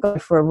or go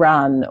for a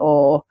run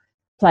or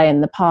play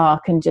in the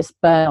park and just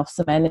burn off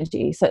some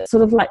energy. So it's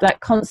sort of like that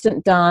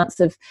constant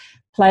dance of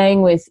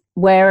playing with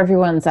where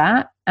everyone's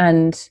at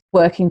and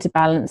working to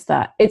balance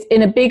that. It's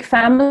in a big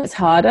family, it's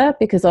harder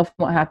because often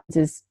what happens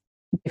is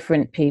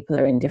different people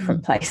are in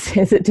different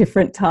places at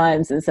different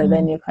times, and so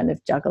then you're kind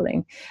of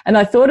juggling. And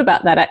I thought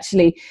about that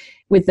actually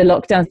with the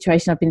lockdown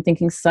situation. I've been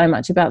thinking so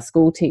much about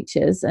school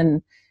teachers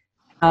and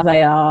how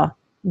they are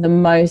the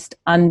most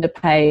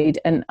underpaid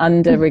and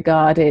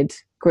under-regarded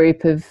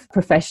group of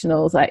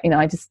professionals. Like, you know,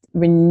 I just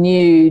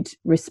renewed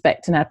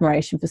respect and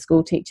admiration for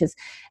school teachers,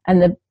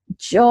 and the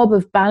job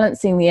of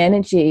balancing the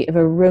energy of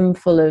a room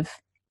full of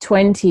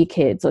 20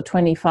 kids or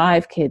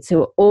 25 kids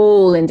who are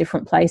all in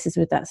different places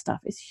with that stuff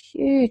is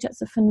huge.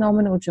 That's a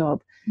phenomenal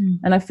job.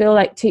 And I feel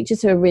like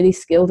teachers who are really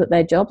skilled at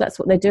their job, that's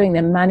what they're doing.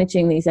 They're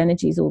managing these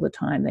energies all the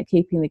time. They're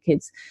keeping the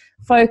kids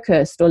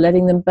focused or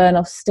letting them burn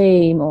off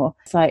steam, or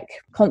it's like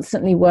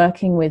constantly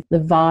working with the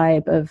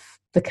vibe of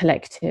the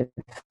collective.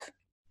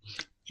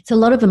 It's a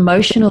lot of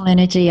emotional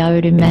energy, I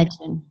would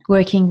imagine,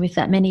 working with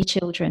that many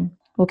children.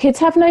 Well, kids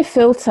have no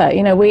filter.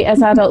 You know, we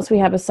as adults, we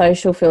have a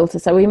social filter.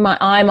 So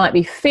I might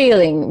be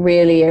feeling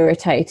really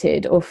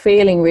irritated or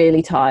feeling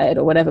really tired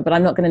or whatever, but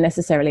I'm not going to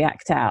necessarily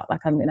act out.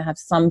 Like I'm going to have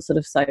some sort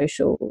of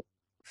social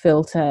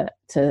filter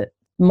to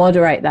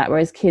moderate that.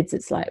 Whereas kids,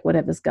 it's like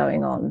whatever's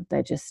going on,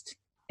 they're just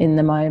in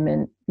the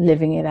moment,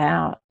 living it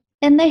out.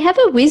 And they have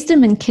a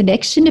wisdom and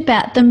connection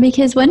about them,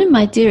 because one of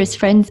my dearest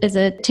friends is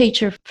a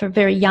teacher for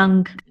very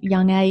young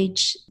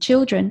age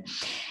children.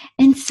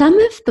 And some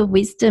of the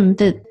wisdom,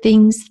 the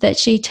things that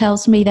she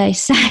tells me they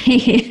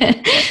say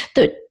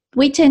that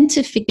we tend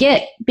to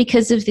forget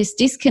because of this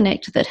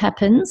disconnect that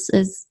happens,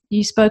 as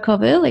you spoke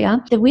of earlier,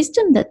 the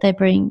wisdom that they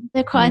bring,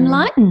 they're quite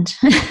enlightened,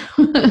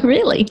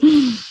 really.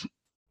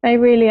 They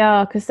really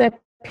are, because they're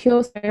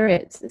pure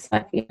spirits. It's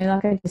like, you know,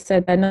 like I just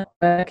said, they're not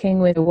working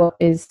with what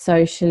is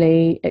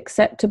socially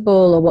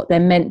acceptable or what they're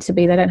meant to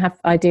be. They don't have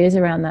ideas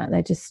around that.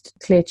 They're just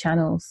clear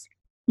channels.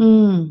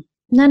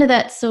 None of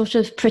that sort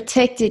of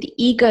protected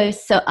ego,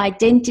 so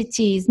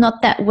identity is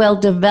not that well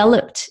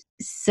developed.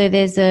 So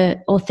there's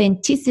a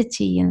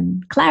authenticity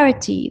and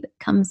clarity that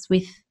comes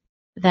with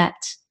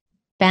that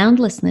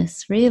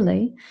boundlessness,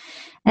 really.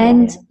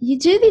 And you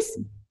do this.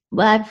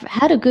 Well, I've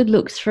had a good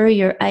look through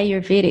your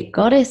Ayurvedic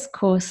goddess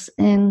course,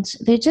 and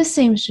there just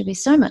seems to be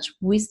so much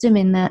wisdom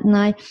in that. And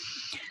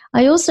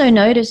I also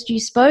noticed you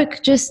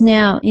spoke just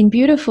now in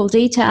beautiful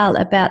detail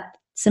about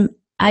some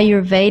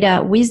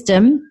Ayurveda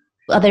wisdom.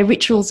 Are there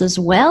rituals as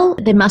well?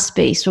 There must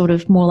be sort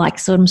of more like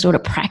some sort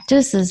of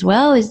practice as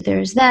well. Is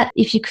that?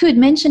 If you could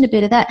mention a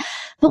bit of that.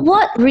 But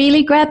what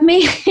really grabbed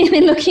me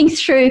in looking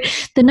through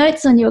the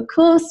notes on your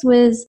course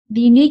was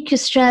the unique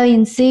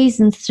Australian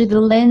seasons through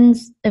the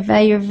lens of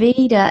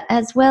Ayurveda,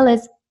 as well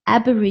as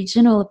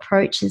Aboriginal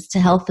approaches to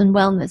health and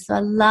wellness. So I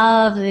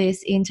love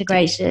this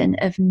integration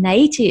of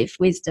native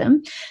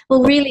wisdom.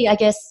 Well, really, I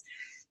guess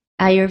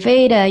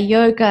Ayurveda,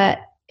 yoga,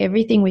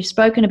 everything we've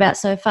spoken about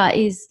so far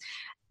is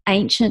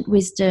ancient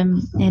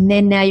wisdom, and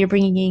then now you're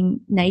bringing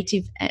in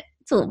native.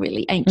 It's all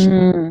really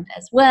ancient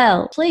as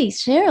well. Please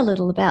share a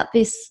little about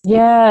this.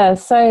 Yeah,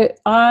 so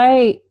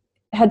I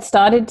had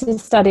started to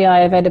study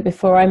Ayurveda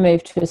before I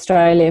moved to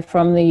Australia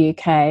from the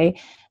UK,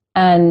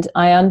 and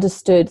I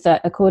understood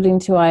that according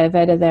to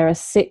Ayurveda there are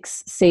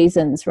 6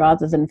 seasons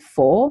rather than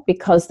 4,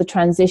 because the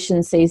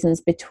transition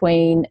seasons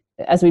between,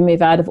 as we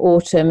move out of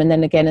autumn and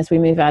then again as we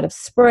move out of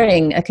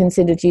spring, are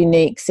considered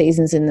unique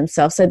seasons in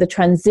themselves. So the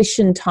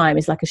transition time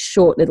is like a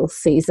short little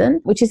season,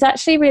 which is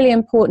actually really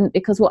important,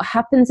 because what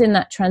happens in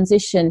that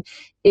transition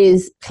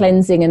is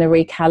cleansing and a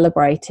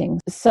recalibrating.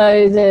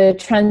 So the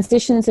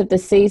transitions of the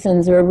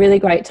seasons are a really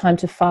great time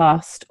to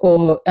fast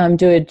or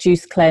do a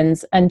juice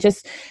cleanse and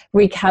just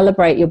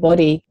recalibrate your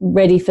body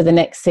ready for the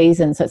next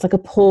season. So it's like a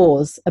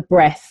pause, a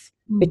breath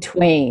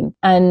between.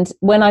 And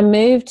when I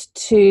moved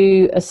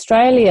to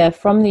Australia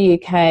from the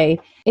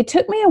UK, it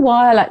took me a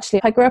while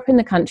actually. I grew up in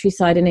the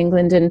countryside in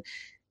England, and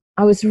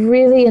I was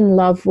really in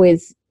love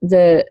with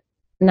the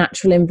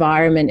natural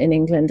environment in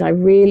England. I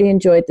really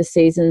enjoyed the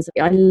seasons.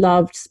 I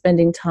loved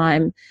spending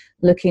time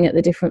looking at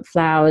the different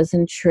flowers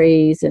and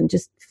trees and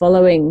just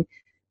following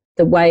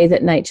the way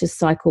that nature's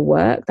cycle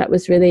worked. That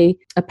was really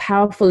a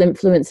powerful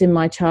influence in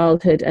my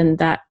childhood, and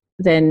that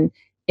then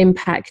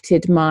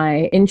impacted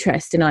my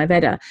interest in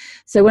Ayurveda.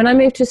 So when I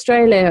moved to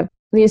Australia,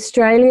 the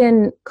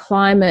Australian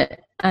climate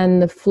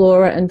and the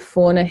flora and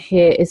fauna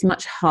here is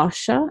much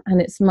harsher, and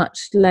it's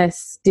much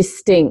less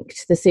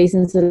distinct. The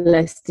seasons are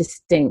less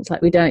distinct.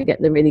 Like, we don't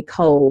get the really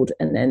cold,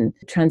 and then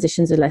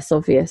transitions are less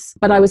obvious.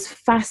 But I was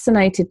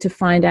fascinated to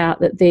find out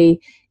that the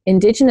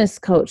Indigenous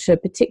culture,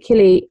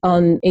 particularly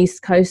on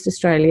East Coast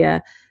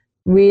Australia,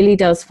 really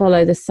does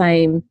follow the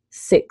same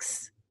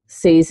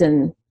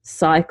 6-season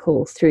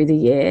cycle through the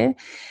year.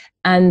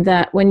 And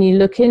that when you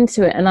look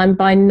into it, and I'm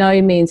by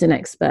no means an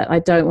expert, I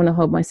don't want to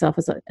hold myself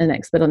as an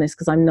expert on this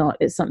because I'm not.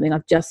 It's something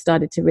I've just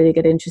started to really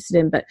get interested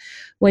in. But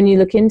when you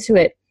look into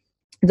it,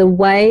 the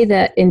way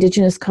that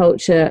Indigenous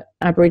culture,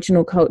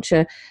 Aboriginal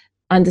culture,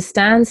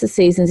 understands the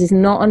seasons is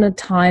not on a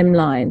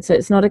timeline. So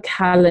it's not a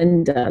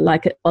calendar,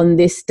 like on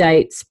this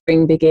date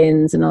spring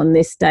begins and on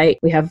this date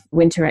we have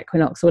winter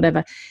equinox or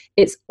whatever.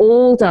 It's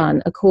all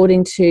done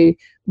according to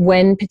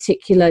when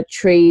particular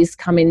trees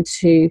come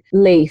into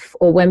leaf,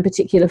 or when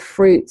particular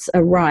fruits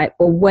are ripe,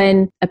 or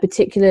when a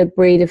particular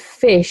breed of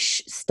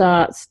fish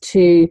starts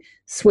to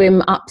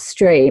swim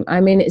upstream.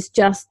 I mean, it's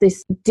just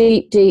this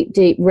deep, deep,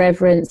 deep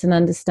reverence and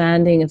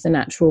understanding of the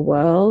natural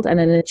world, and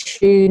an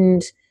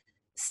attuned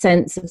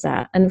sense of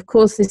that. And of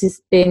course, this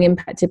is being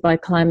impacted by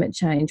climate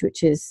change,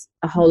 which is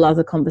a whole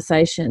other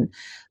conversation.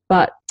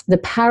 But the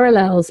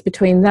parallels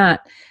between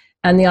that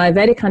and the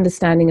Ayurvedic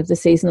understanding of the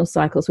seasonal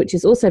cycles, which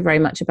is also very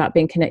much about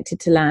being connected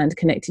to land,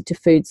 connected to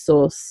food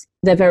source,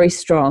 they're very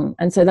strong.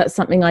 And so that's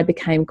something I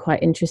became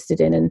quite interested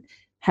in and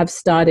have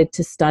started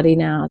to study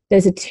now.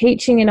 There's a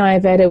teaching in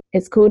Ayurveda,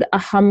 it's called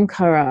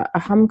Ahamkara.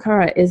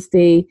 Ahamkara is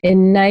the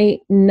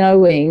innate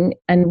knowing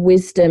and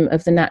wisdom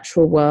of the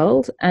natural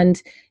world.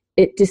 And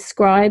it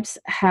describes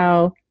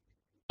how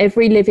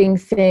every living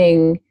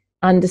thing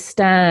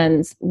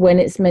understands when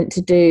it's meant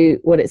to do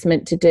what it's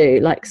meant to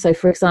do. Like, so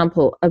for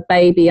example, a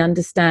baby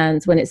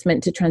understands when it's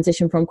meant to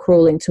transition from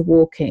crawling to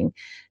walking.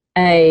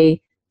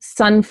 A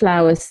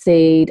sunflower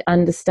seed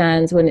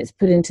understands when it's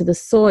put into the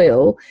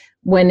soil,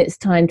 when it's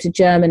time to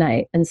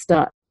germinate and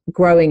start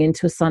growing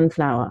into a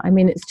sunflower. I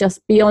mean, it's just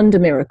beyond a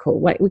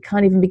miracle. Like, we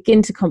can't even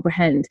begin to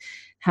comprehend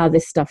how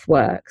this stuff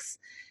works.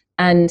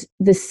 And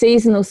the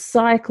seasonal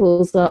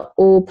cycles are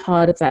all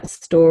part of that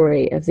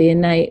story of the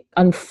innate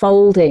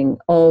unfolding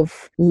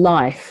of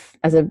life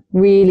as a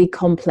really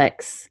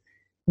complex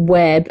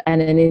web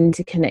and an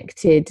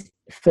interconnected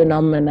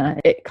phenomena.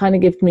 It kind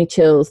of gives me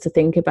chills to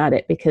think about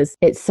it, because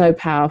it's so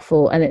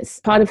powerful and it's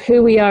part of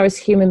who we are as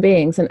human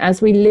beings. And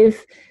as we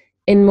live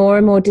in more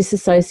and more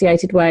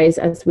disassociated ways,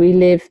 as we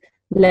live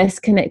less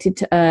connected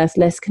to earth,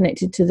 less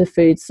connected to the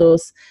food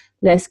source,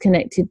 less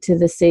connected to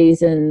the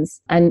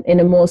seasons, and in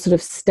a more sort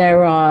of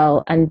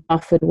sterile and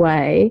buffered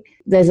way,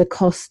 there's a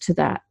cost to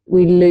that.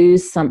 We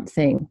lose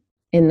something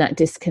in that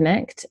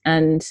disconnect,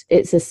 and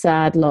it's a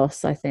sad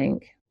loss, I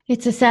think.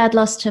 It's a sad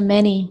loss to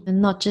many,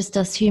 and not just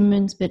us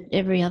humans, but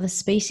every other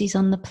species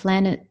on the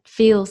planet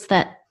feels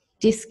that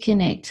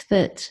disconnect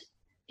that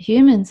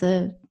humans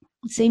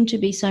seem to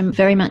be so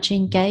very much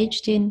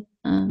engaged in,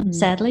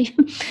 sadly,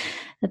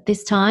 at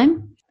this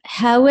time.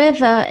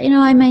 However,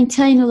 I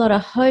maintain a lot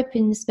of hope,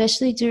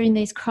 especially during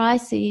these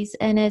crises.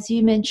 And as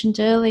you mentioned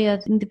earlier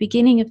in the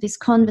beginning of this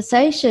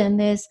conversation,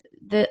 there's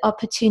the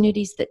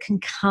opportunities that can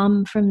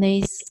come from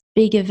these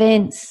big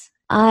events.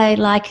 I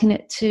liken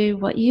it to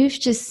what you've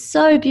just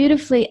so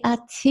beautifully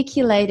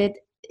articulated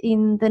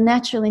in the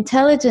natural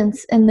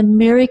intelligence and the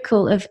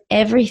miracle of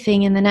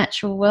everything in the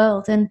natural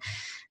world. And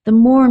the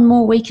more and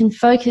more we can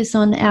focus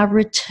on our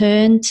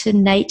return to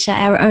nature,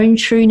 our own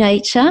true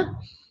nature,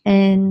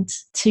 and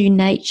to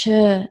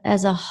nature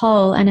as a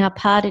whole, and our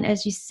part in,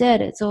 as you said,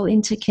 it's all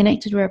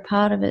interconnected, we're a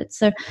part of it.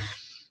 So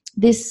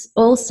this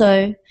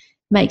also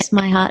makes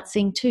my heart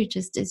sing too,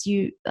 just as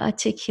you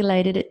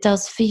articulated it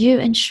does for you,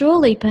 and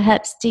surely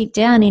perhaps deep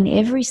down in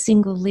every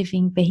single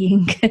living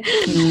being.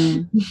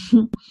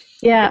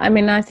 Yeah, I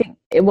mean, I think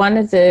one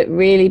of the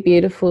really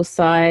beautiful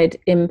side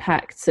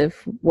impacts of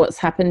what's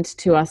happened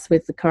to us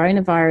with the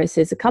coronavirus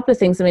is a couple of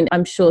things. I mean,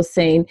 I'm sure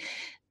seeing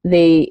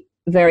the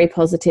very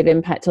positive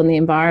impact on the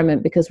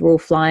environment because we're all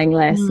flying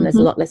less and there's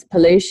a lot less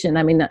pollution.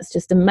 I mean, that's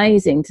just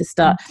amazing to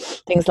start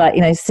things like,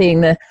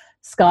 seeing the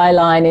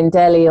skyline in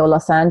Delhi or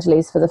Los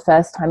Angeles for the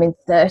first time in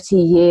 30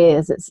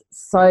 years. It's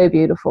so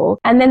beautiful.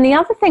 And then the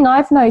other thing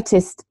I've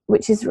noticed,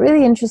 which is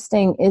really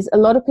interesting, is a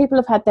lot of people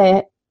have had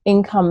their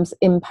incomes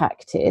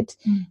impacted.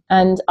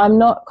 And I'm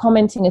not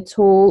commenting at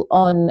all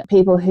on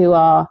people who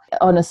are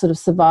on a sort of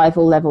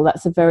survival level.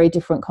 That's a very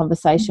different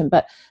conversation.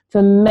 But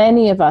for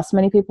many of us,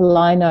 many people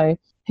I know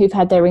who've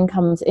had their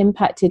incomes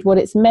impacted, what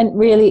it's meant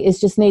really is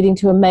just needing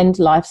to amend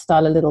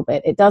lifestyle a little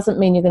bit. It doesn't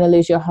mean you're going to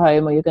lose your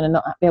home or you're going to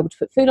not be able to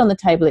put food on the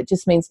table. It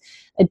just means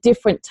a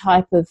different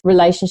type of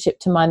relationship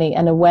to money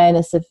and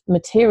awareness of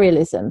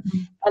materialism.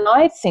 And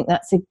I think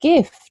that's a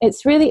gift.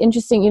 It's really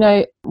interesting.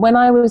 When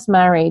I was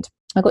married,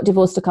 I got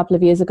divorced a couple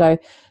of years ago.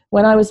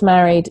 When I was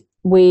married,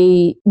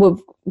 we were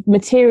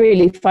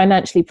materially,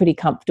 financially pretty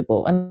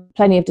comfortable and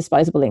plenty of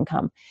disposable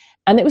income.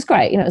 And it was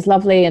great. It was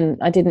lovely. And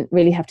I didn't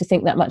really have to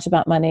think that much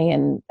about money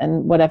and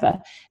whatever.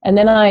 And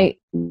then I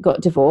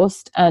got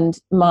divorced and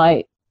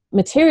my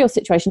material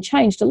situation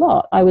changed a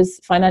lot. I was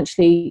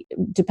financially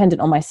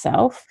dependent on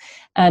myself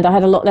and I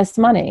had a lot less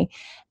money.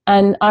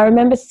 And I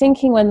remember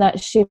thinking when that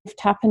shift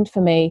happened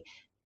for me,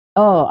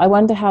 oh, I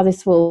wonder how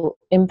this will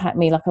impact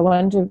me. Like, I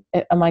wonder,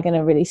 am I going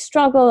to really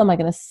struggle? Am I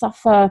going to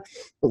suffer?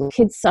 Will the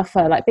kids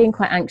suffer? Like, being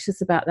quite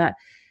anxious about that.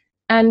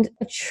 And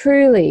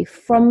truly,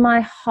 from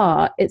my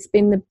heart, it's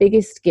been the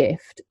biggest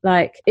gift.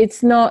 Like,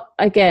 it's not,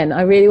 again,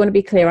 I really want to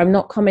be clear, I'm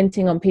not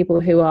commenting on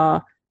people who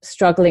are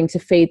struggling to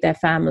feed their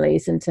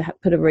families and to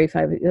put a roof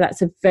over.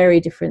 That's a very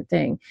different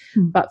thing.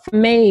 But for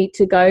me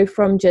to go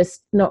from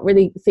just not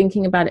really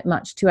thinking about it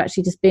much to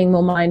actually just being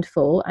more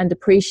mindful and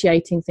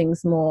appreciating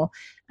things more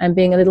and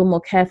being a little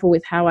more careful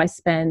with how I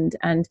spend,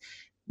 and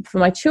for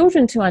my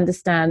children to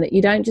understand that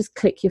you don't just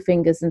click your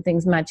fingers and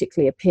things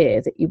magically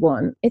appear that you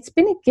want. It's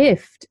been a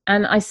gift.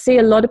 And I see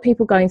a lot of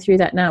people going through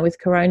that now with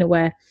Corona,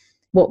 where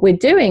what we're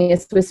doing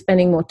is we're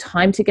spending more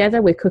time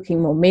together, we're cooking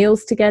more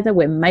meals together,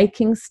 we're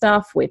making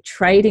stuff, we're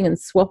trading and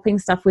swapping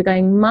stuff, we're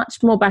going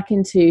much more back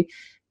into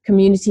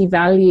community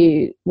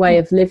value way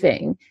of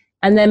living.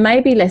 And there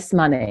may be less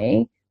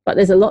money, but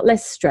there's a lot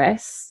less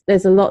stress,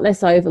 there's a lot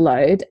less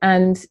overload,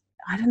 and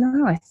I don't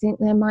know, I think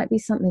there might be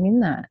something in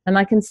that. And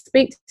I can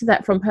speak to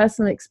that from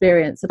personal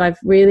experience, that I've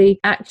really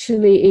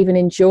actually even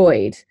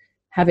enjoyed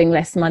having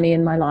less money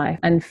in my life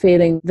and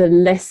feeling the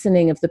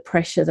lessening of the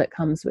pressure that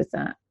comes with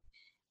that.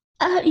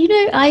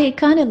 I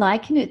kind of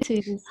liken it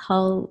to this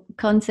whole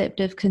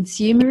concept of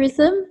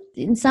consumerism.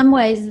 In some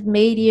ways,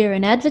 media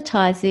and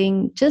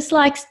advertising just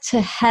likes to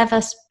have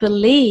us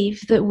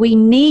believe that we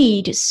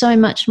need so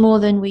much more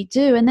than we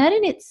do. And that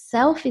in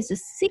itself is a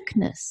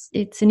sickness.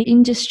 It's an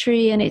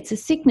industry and it's a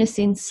sickness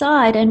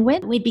inside. And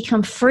when we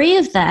become free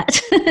of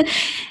that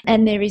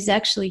and there is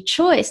actually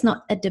choice,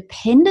 not a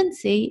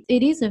dependency,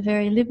 it is a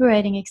very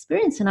liberating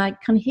experience. And I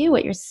can hear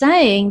what you're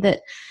saying,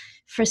 that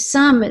for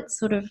some, it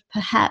sort of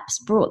perhaps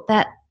brought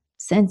that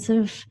sense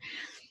of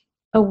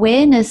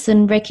awareness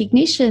and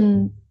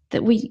recognition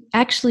that we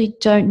actually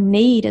don't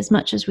need as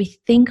much as we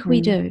think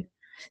we do.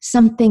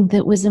 Something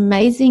that was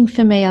amazing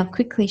for me, I'll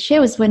quickly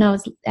share, was when I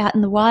was out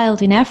in the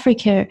wild in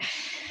Africa,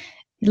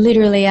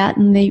 literally out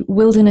in the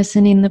wilderness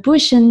and in the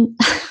bush. And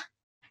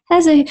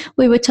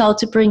we were told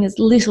to bring as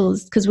little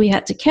because we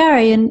had to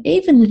carry. And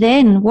even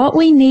then, what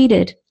we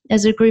needed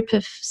as a group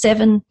of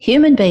 7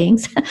 human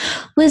beings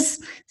was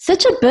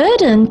such a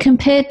burden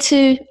compared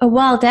to a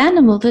wild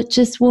animal that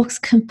just walks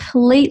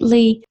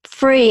completely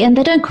free, and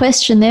they don't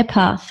question their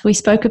path. We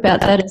spoke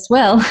about that as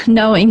well,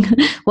 knowing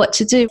what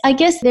to do. I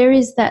guess there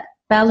is that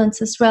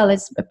balance as well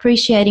as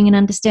appreciating and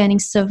understanding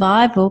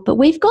survival, but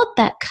we've got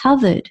that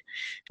covered,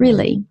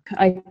 really.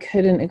 I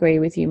couldn't agree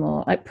with you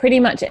more. Like,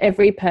 pretty much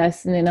every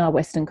person in our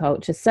Western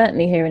culture,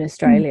 certainly here in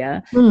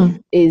Australia,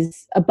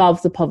 is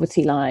above the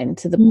poverty line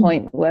to the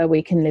point where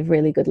we can live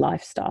really good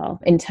lifestyle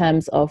in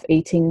terms of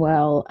eating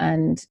well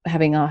and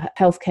having our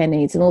healthcare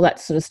needs and all that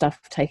sort of stuff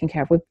taken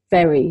care of. We're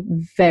very,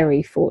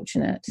 very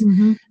fortunate.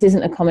 This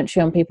isn't a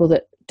commentary on people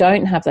that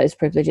don't have those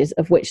privileges,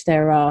 of which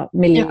there are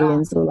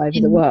millions all over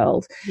the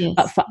world. Yes.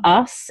 But for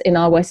us in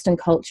our Western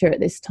culture at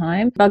this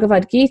time,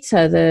 Bhagavad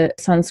Gita, the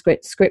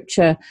Sanskrit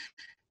scripture,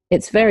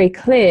 it's very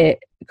clear.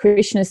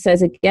 Krishna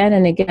says again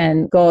and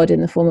again, God in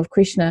the form of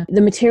Krishna,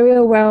 the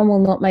material realm will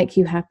not make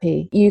you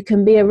happy. You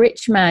can be a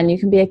rich man, you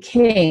can be a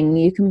king,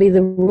 you can be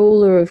the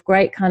ruler of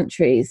great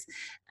countries,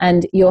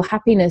 and your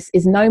happiness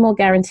is no more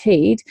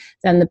guaranteed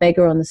than the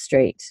beggar on the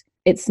street.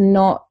 It's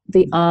not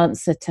the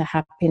answer to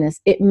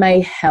happiness. It may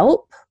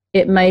help.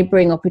 It may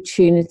bring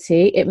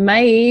opportunity. It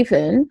may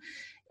even,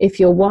 if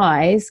you're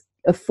wise,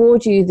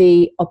 afford you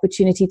the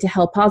opportunity to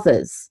help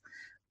others.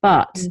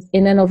 But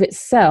in and of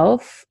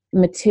itself,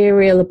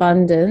 material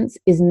abundance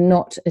is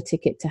not a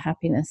ticket to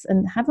happiness.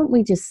 And haven't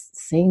we just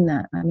seen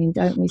that? I mean,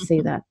 don't we see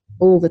that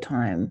all the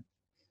time?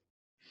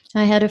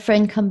 I had a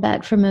friend come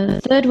back from a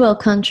third world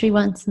country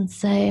once and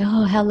say,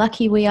 oh, how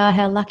lucky we are,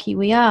 how lucky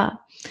we are.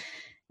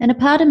 And a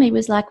part of me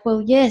was like,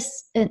 well,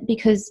 yes,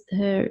 because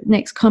her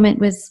next comment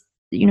was,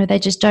 you know, they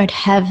just don't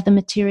have the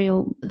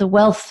material, the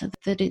wealth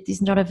that it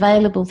is not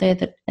available there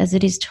that as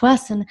it is to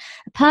us. And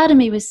a part of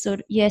me was sort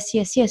of, yes,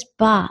 yes, yes,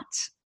 but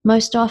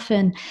most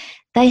often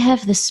they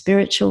have the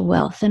spiritual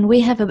wealth and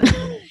we have a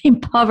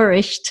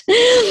impoverished.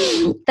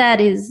 That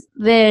is,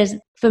 there's,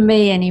 for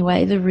me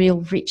anyway, the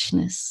real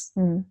richness.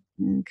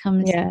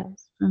 Comes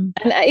and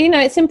you know,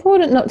 it's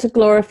important not to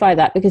glorify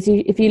that, because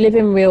if you live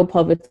in real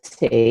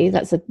poverty,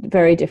 that's a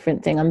very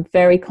different thing. I'm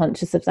very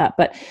conscious of that,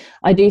 but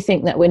I do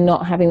think that we're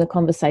not having the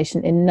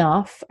conversation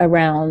enough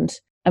around.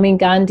 I mean,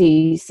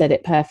 Gandhi said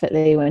it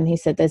perfectly when he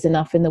said there's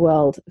enough in the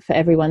world for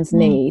everyone's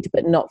need,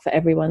 but not for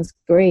everyone's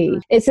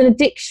greed. It's an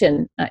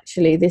addiction,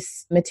 actually,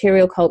 this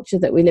material culture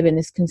that we live in,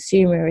 this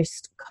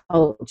consumerist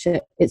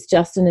culture. It's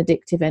just an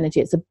addictive energy.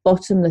 It's a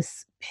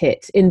bottomless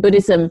pit. In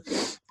Buddhism,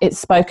 it's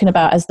spoken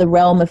about as the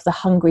realm of the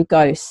hungry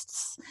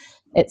ghosts.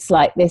 It's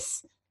like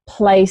this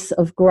place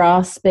of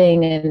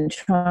grasping and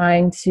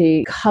trying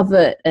to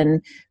covet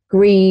and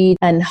greed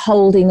and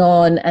holding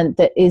on, and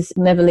that is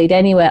never lead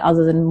anywhere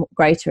other than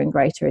greater and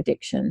greater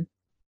addiction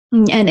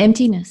and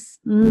emptiness.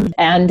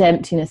 And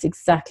emptiness.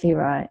 Exactly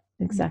right.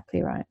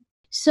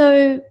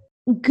 So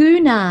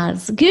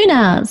gunas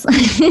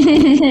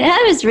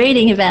I was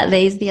reading about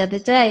these the other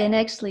day, and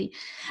actually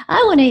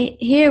I want to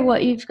hear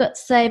what you've got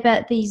to say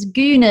about these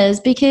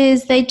gunas,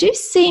 because they do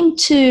seem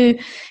to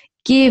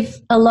give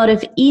a lot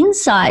of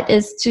insight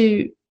as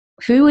to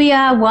who we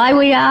are, why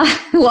we are,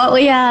 what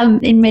we are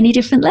in many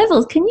different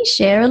levels. Can you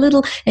share a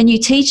little? And you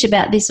teach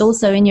about this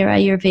also in your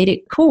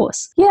Ayurvedic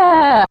course.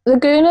 Yeah, the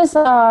gunas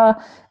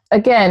are,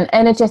 again,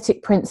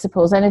 energetic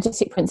principles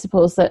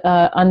that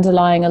are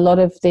underlying a lot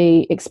of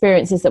the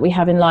experiences that we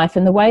have in life.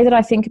 And the way that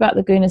I think about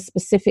the gunas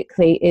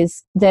specifically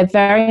is they're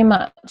very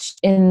much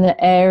in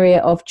the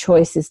area of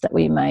choices that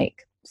we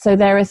make. So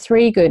there are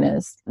 3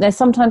 gunas. They're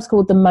sometimes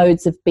called the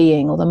modes of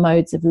being or the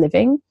modes of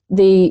living.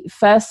 The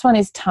first one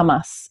is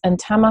tamas, and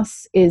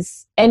tamas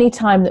is any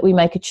time that we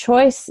make a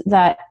choice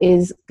that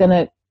is going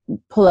to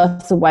pull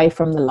us away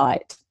from the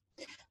light.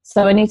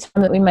 So any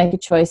time that we make a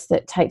choice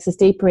that takes us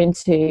deeper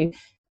into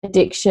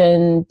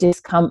addiction,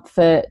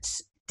 discomfort,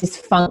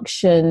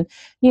 dysfunction,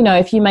 you know,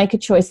 if you make a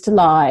choice to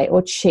lie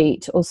or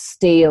cheat or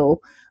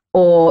steal,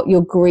 or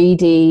you're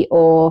greedy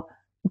or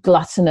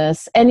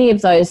gluttonous, any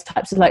of those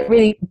types of like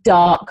really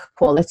dark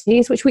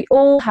qualities, which we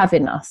all have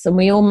in us, and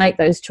we all make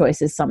those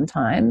choices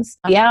sometimes.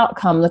 The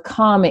outcome, the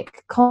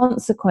karmic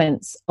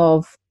consequence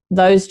of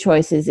those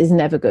choices is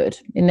never good.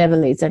 It never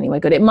leads anywhere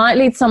good. It might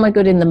lead somewhere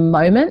good in the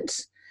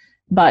moment,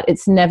 but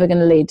it's never going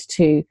to lead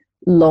to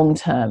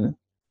long-term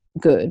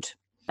good.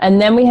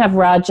 And then we have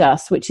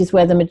rajas, which is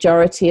where the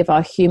majority of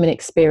our human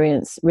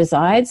experience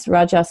resides.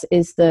 Rajas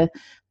is the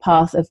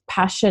path of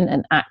passion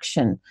and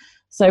action.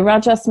 So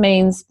rajas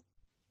means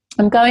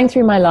I'm going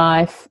through my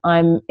life,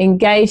 I'm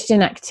engaged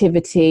in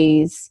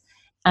activities,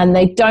 and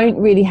they don't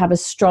really have a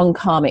strong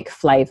karmic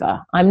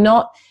flavor. I'm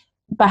not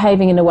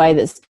behaving in a way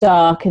that's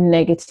dark and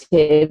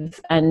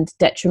negative and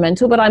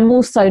detrimental, but I'm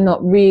also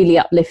not really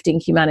uplifting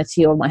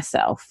humanity or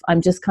myself.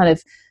 I'm just kind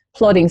of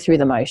plodding through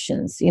the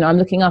motions. You know, I'm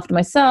looking after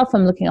myself,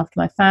 I'm looking after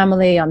my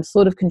family, I'm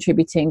sort of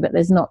contributing, but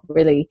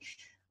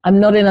I'm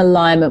not in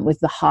alignment with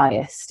the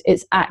highest.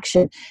 It's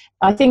action.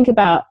 I think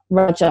about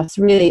rajas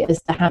really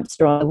as the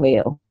hamster on the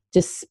wheel,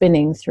 just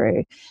spinning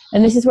through.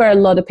 And this is where a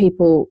lot of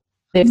people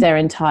live their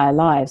entire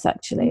lives,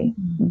 actually,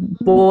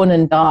 born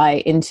and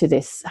die into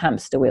this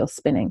hamster wheel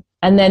spinning.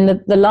 And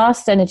then the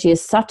last energy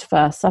is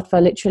sattva.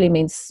 Sattva literally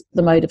means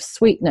the mode of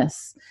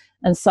sweetness.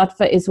 And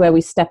sattva is where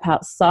we step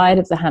outside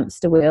of the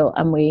hamster wheel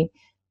and we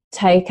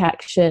take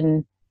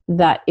action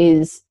that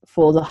is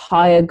for the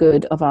higher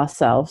good of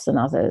ourselves and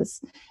others.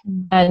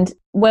 And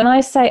when I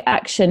say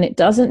action, it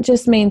doesn't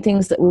just mean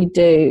things that we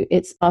do.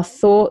 It's our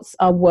thoughts,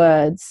 our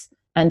words,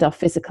 and our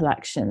physical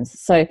actions.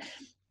 So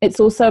it's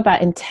also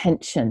about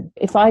intention.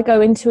 If I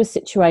go into a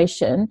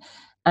situation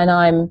and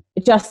I'm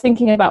just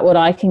thinking about what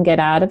I can get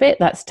out of it,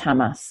 that's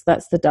tamas,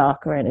 that's the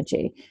darker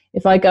energy.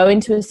 If I go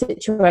into a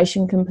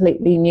situation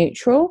completely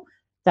neutral,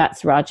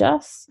 that's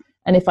rajas.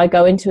 And if I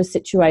go into a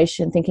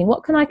situation thinking,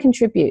 what can I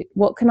contribute?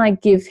 What can I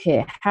give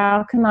here?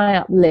 How can I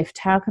uplift?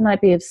 How can I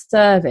be of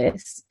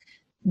service?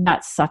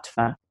 That's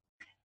sattva.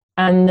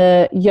 And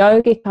the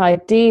yogic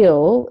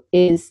ideal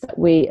is that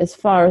we, as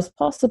far as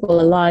possible,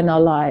 align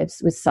our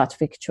lives with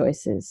sattvic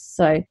choices.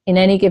 So in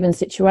any given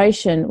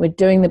situation, we're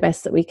doing the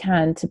best that we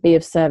can to be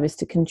of service,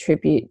 to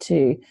contribute,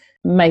 to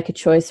make a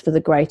choice for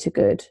the greater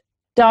good.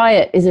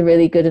 Diet is a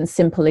really good and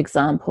simple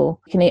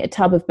example. You can eat a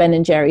tub of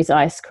Ben & Jerry's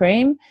ice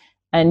cream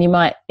and you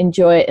might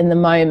enjoy it in the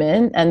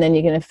moment, and then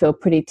you're going to feel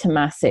pretty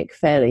tamasic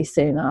fairly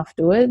soon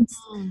afterwards.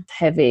 It's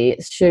heavy,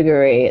 it's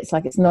sugary, it's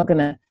like it's not going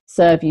to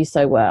serve you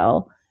so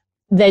well.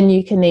 then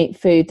you can eat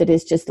food that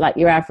is just like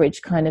your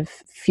average kind of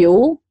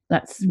fuel.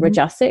 That's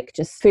Rajasic,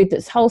 just food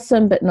that's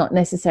wholesome, but not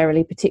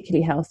necessarily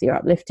particularly healthy or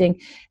uplifting.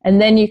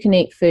 And then you can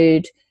eat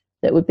food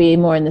that would be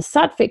more in the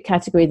Sattvic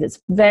category, that's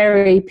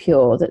very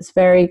pure, that's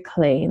very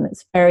clean,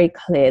 that's very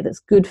clear, that's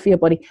good for your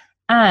body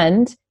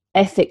and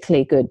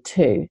ethically good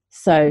too.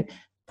 So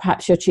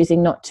perhaps you're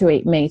choosing not to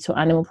eat meat or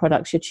animal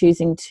products. You're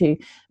choosing to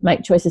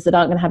make choices that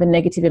aren't going to have a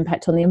negative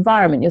impact on the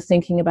environment. You're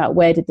thinking about,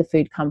 where did the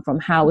food come from?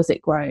 How was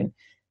it grown?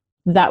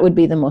 That would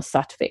be the more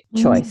Sattvic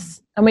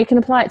choice. And we can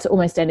apply it to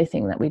almost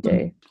anything that we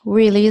do.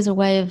 Really is a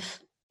way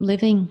of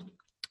living,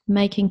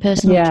 making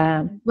personal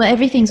choice. Well,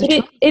 everything's a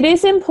choice. It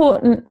is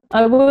important.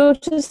 I will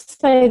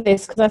just say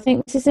this, because I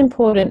think this is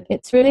important.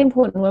 It's really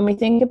important when we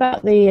think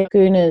about the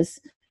gunas.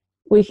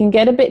 We can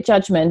get a bit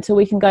judgmental.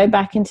 We can go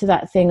back into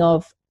that thing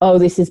of, oh,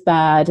 this is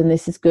bad and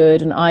this is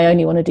good, and I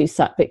only want to do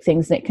Sattvic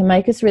things, and it can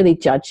make us really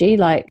judgy,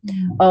 like,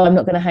 oh, I'm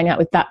not going to hang out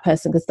with that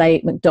person because they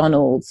eat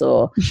McDonald's,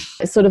 or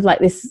it's sort of like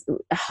this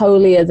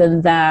holier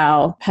than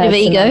thou person.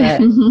 Ego.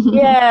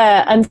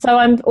 Yeah, and so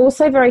I'm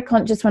also very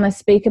conscious when I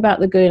speak about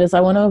the gunas.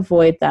 I want to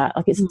avoid that.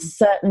 Like, it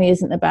certainly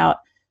isn't about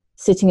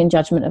sitting in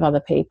judgment of other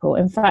people.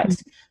 In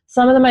fact,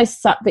 some of the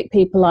most Sattvic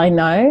people I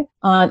know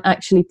aren't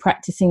actually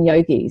practicing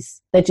yogis.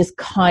 They're just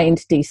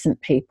kind,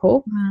 decent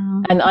people.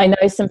 Wow. And I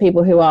know some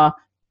people who are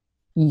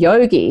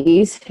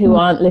yogis who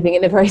aren't living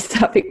in a very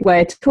Sattvic way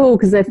at all,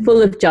 because they're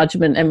full of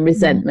judgment and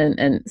resentment.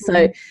 And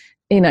so,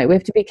 we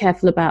have to be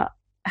careful about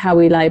how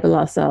we label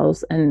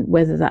ourselves and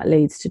whether that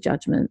leads to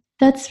judgment.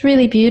 That's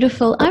really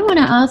beautiful. I want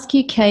to ask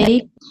you,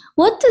 Katie,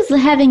 what does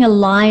having a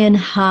lion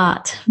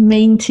heart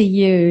mean to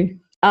you?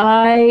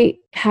 I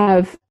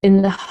have,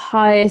 in the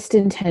highest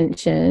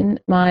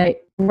intention, my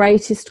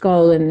greatest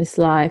goal in this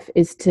life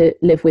is to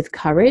live with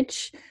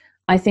courage.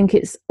 I think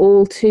it's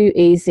all too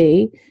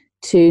easy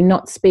to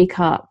not speak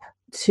up,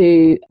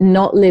 to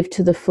not live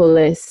to the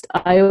fullest.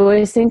 I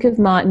always think of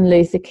Martin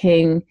Luther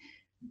King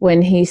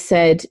when he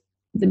said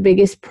the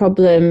biggest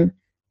problem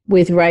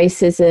with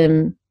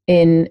racism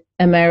in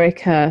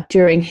America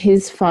during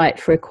his fight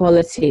for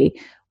equality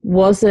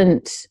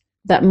wasn't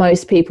that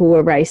most people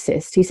were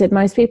racist. He said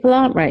most people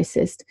aren't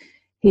racist.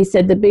 He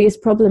said the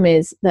biggest problem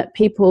is that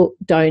people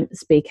don't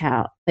speak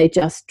out. They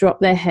just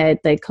drop their head,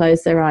 they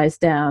close their eyes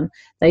down.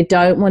 They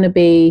don't want to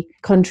be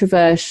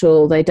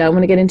controversial, they don't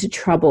want to get into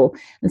trouble.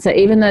 And so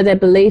even though their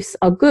beliefs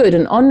are good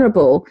and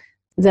honourable,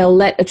 they'll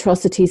let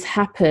atrocities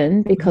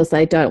happen because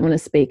they don't want to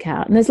speak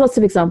out. And there's lots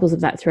of examples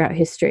of that throughout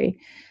history.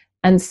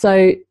 And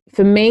so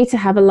for me to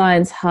have a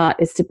lion's heart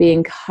is to be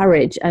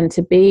encouraged, and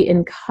to be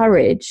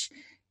encouraged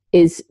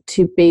is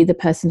to be the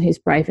person who's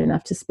brave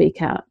enough to speak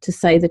out, to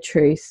say the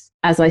truth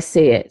as I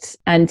see it,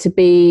 and to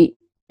be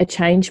a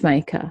change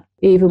maker,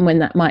 even when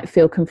that might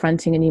feel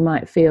confronting and you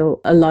might feel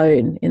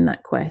alone in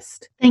that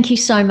quest. Thank you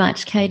so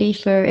much, Katie,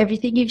 for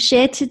everything you've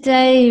shared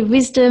today.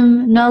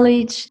 Wisdom,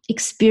 knowledge,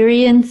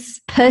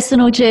 experience,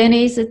 personal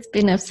journeys. It's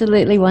been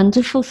absolutely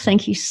wonderful.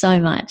 Thank you so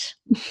much.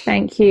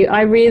 Thank you.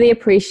 I really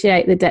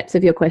appreciate the depth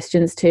of your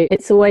questions too.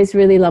 It's always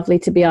really lovely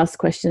to be asked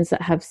questions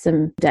that have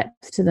some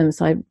depth to them.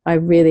 So I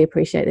really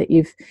appreciate that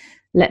you've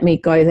let me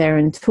go there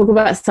and talk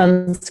about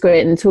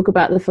Sanskrit and talk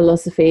about the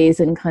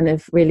philosophies and kind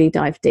of really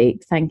dive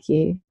deep. Thank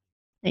you.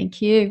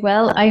 Thank you.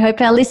 Well, I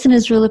hope our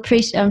listeners will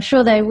appreciate, I'm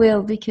sure they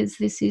will, because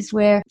this is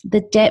where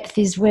the depth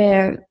is,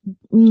 where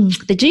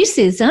the juice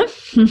is, huh?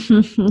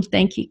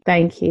 Thank you.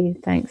 Thank you.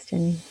 Thanks,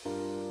 Jenny.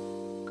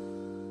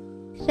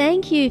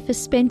 Thank you for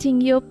spending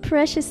your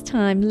precious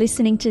time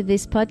listening to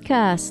this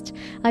podcast.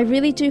 I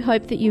really do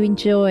hope that you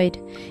enjoyed.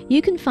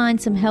 You can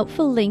find some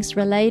helpful links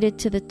related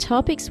to the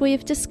topics we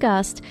have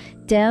discussed,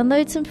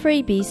 download some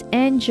freebies,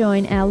 and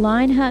join our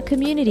Lionheart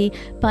community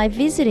by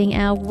visiting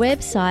our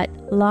website,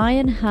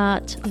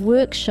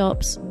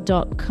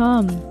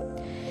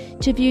 lionheartworkshops.com.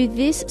 To view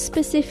this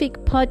specific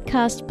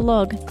podcast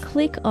blog,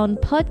 click on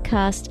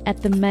Podcast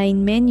at the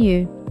main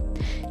menu.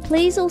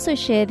 Please also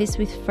share this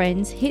with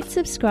friends, hit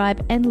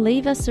subscribe, and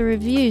leave us a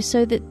review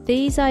so that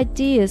these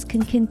ideas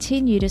can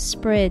continue to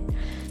spread.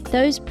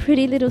 Those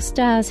pretty little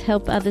stars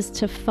help others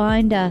to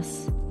find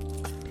us.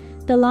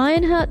 The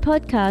Lionheart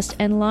Podcast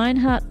and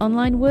Lionheart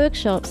Online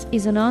Workshops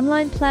is an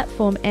online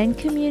platform and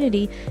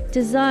community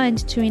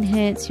designed to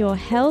enhance your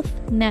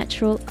health,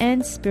 natural,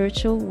 and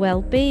spiritual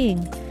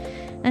well-being.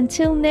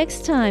 Until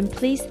next time,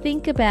 please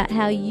think about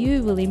how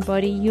you will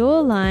embody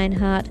your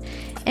Lionheart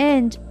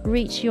and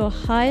reach your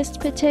highest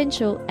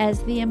potential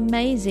as the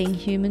amazing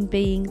human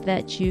being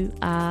that you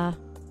are.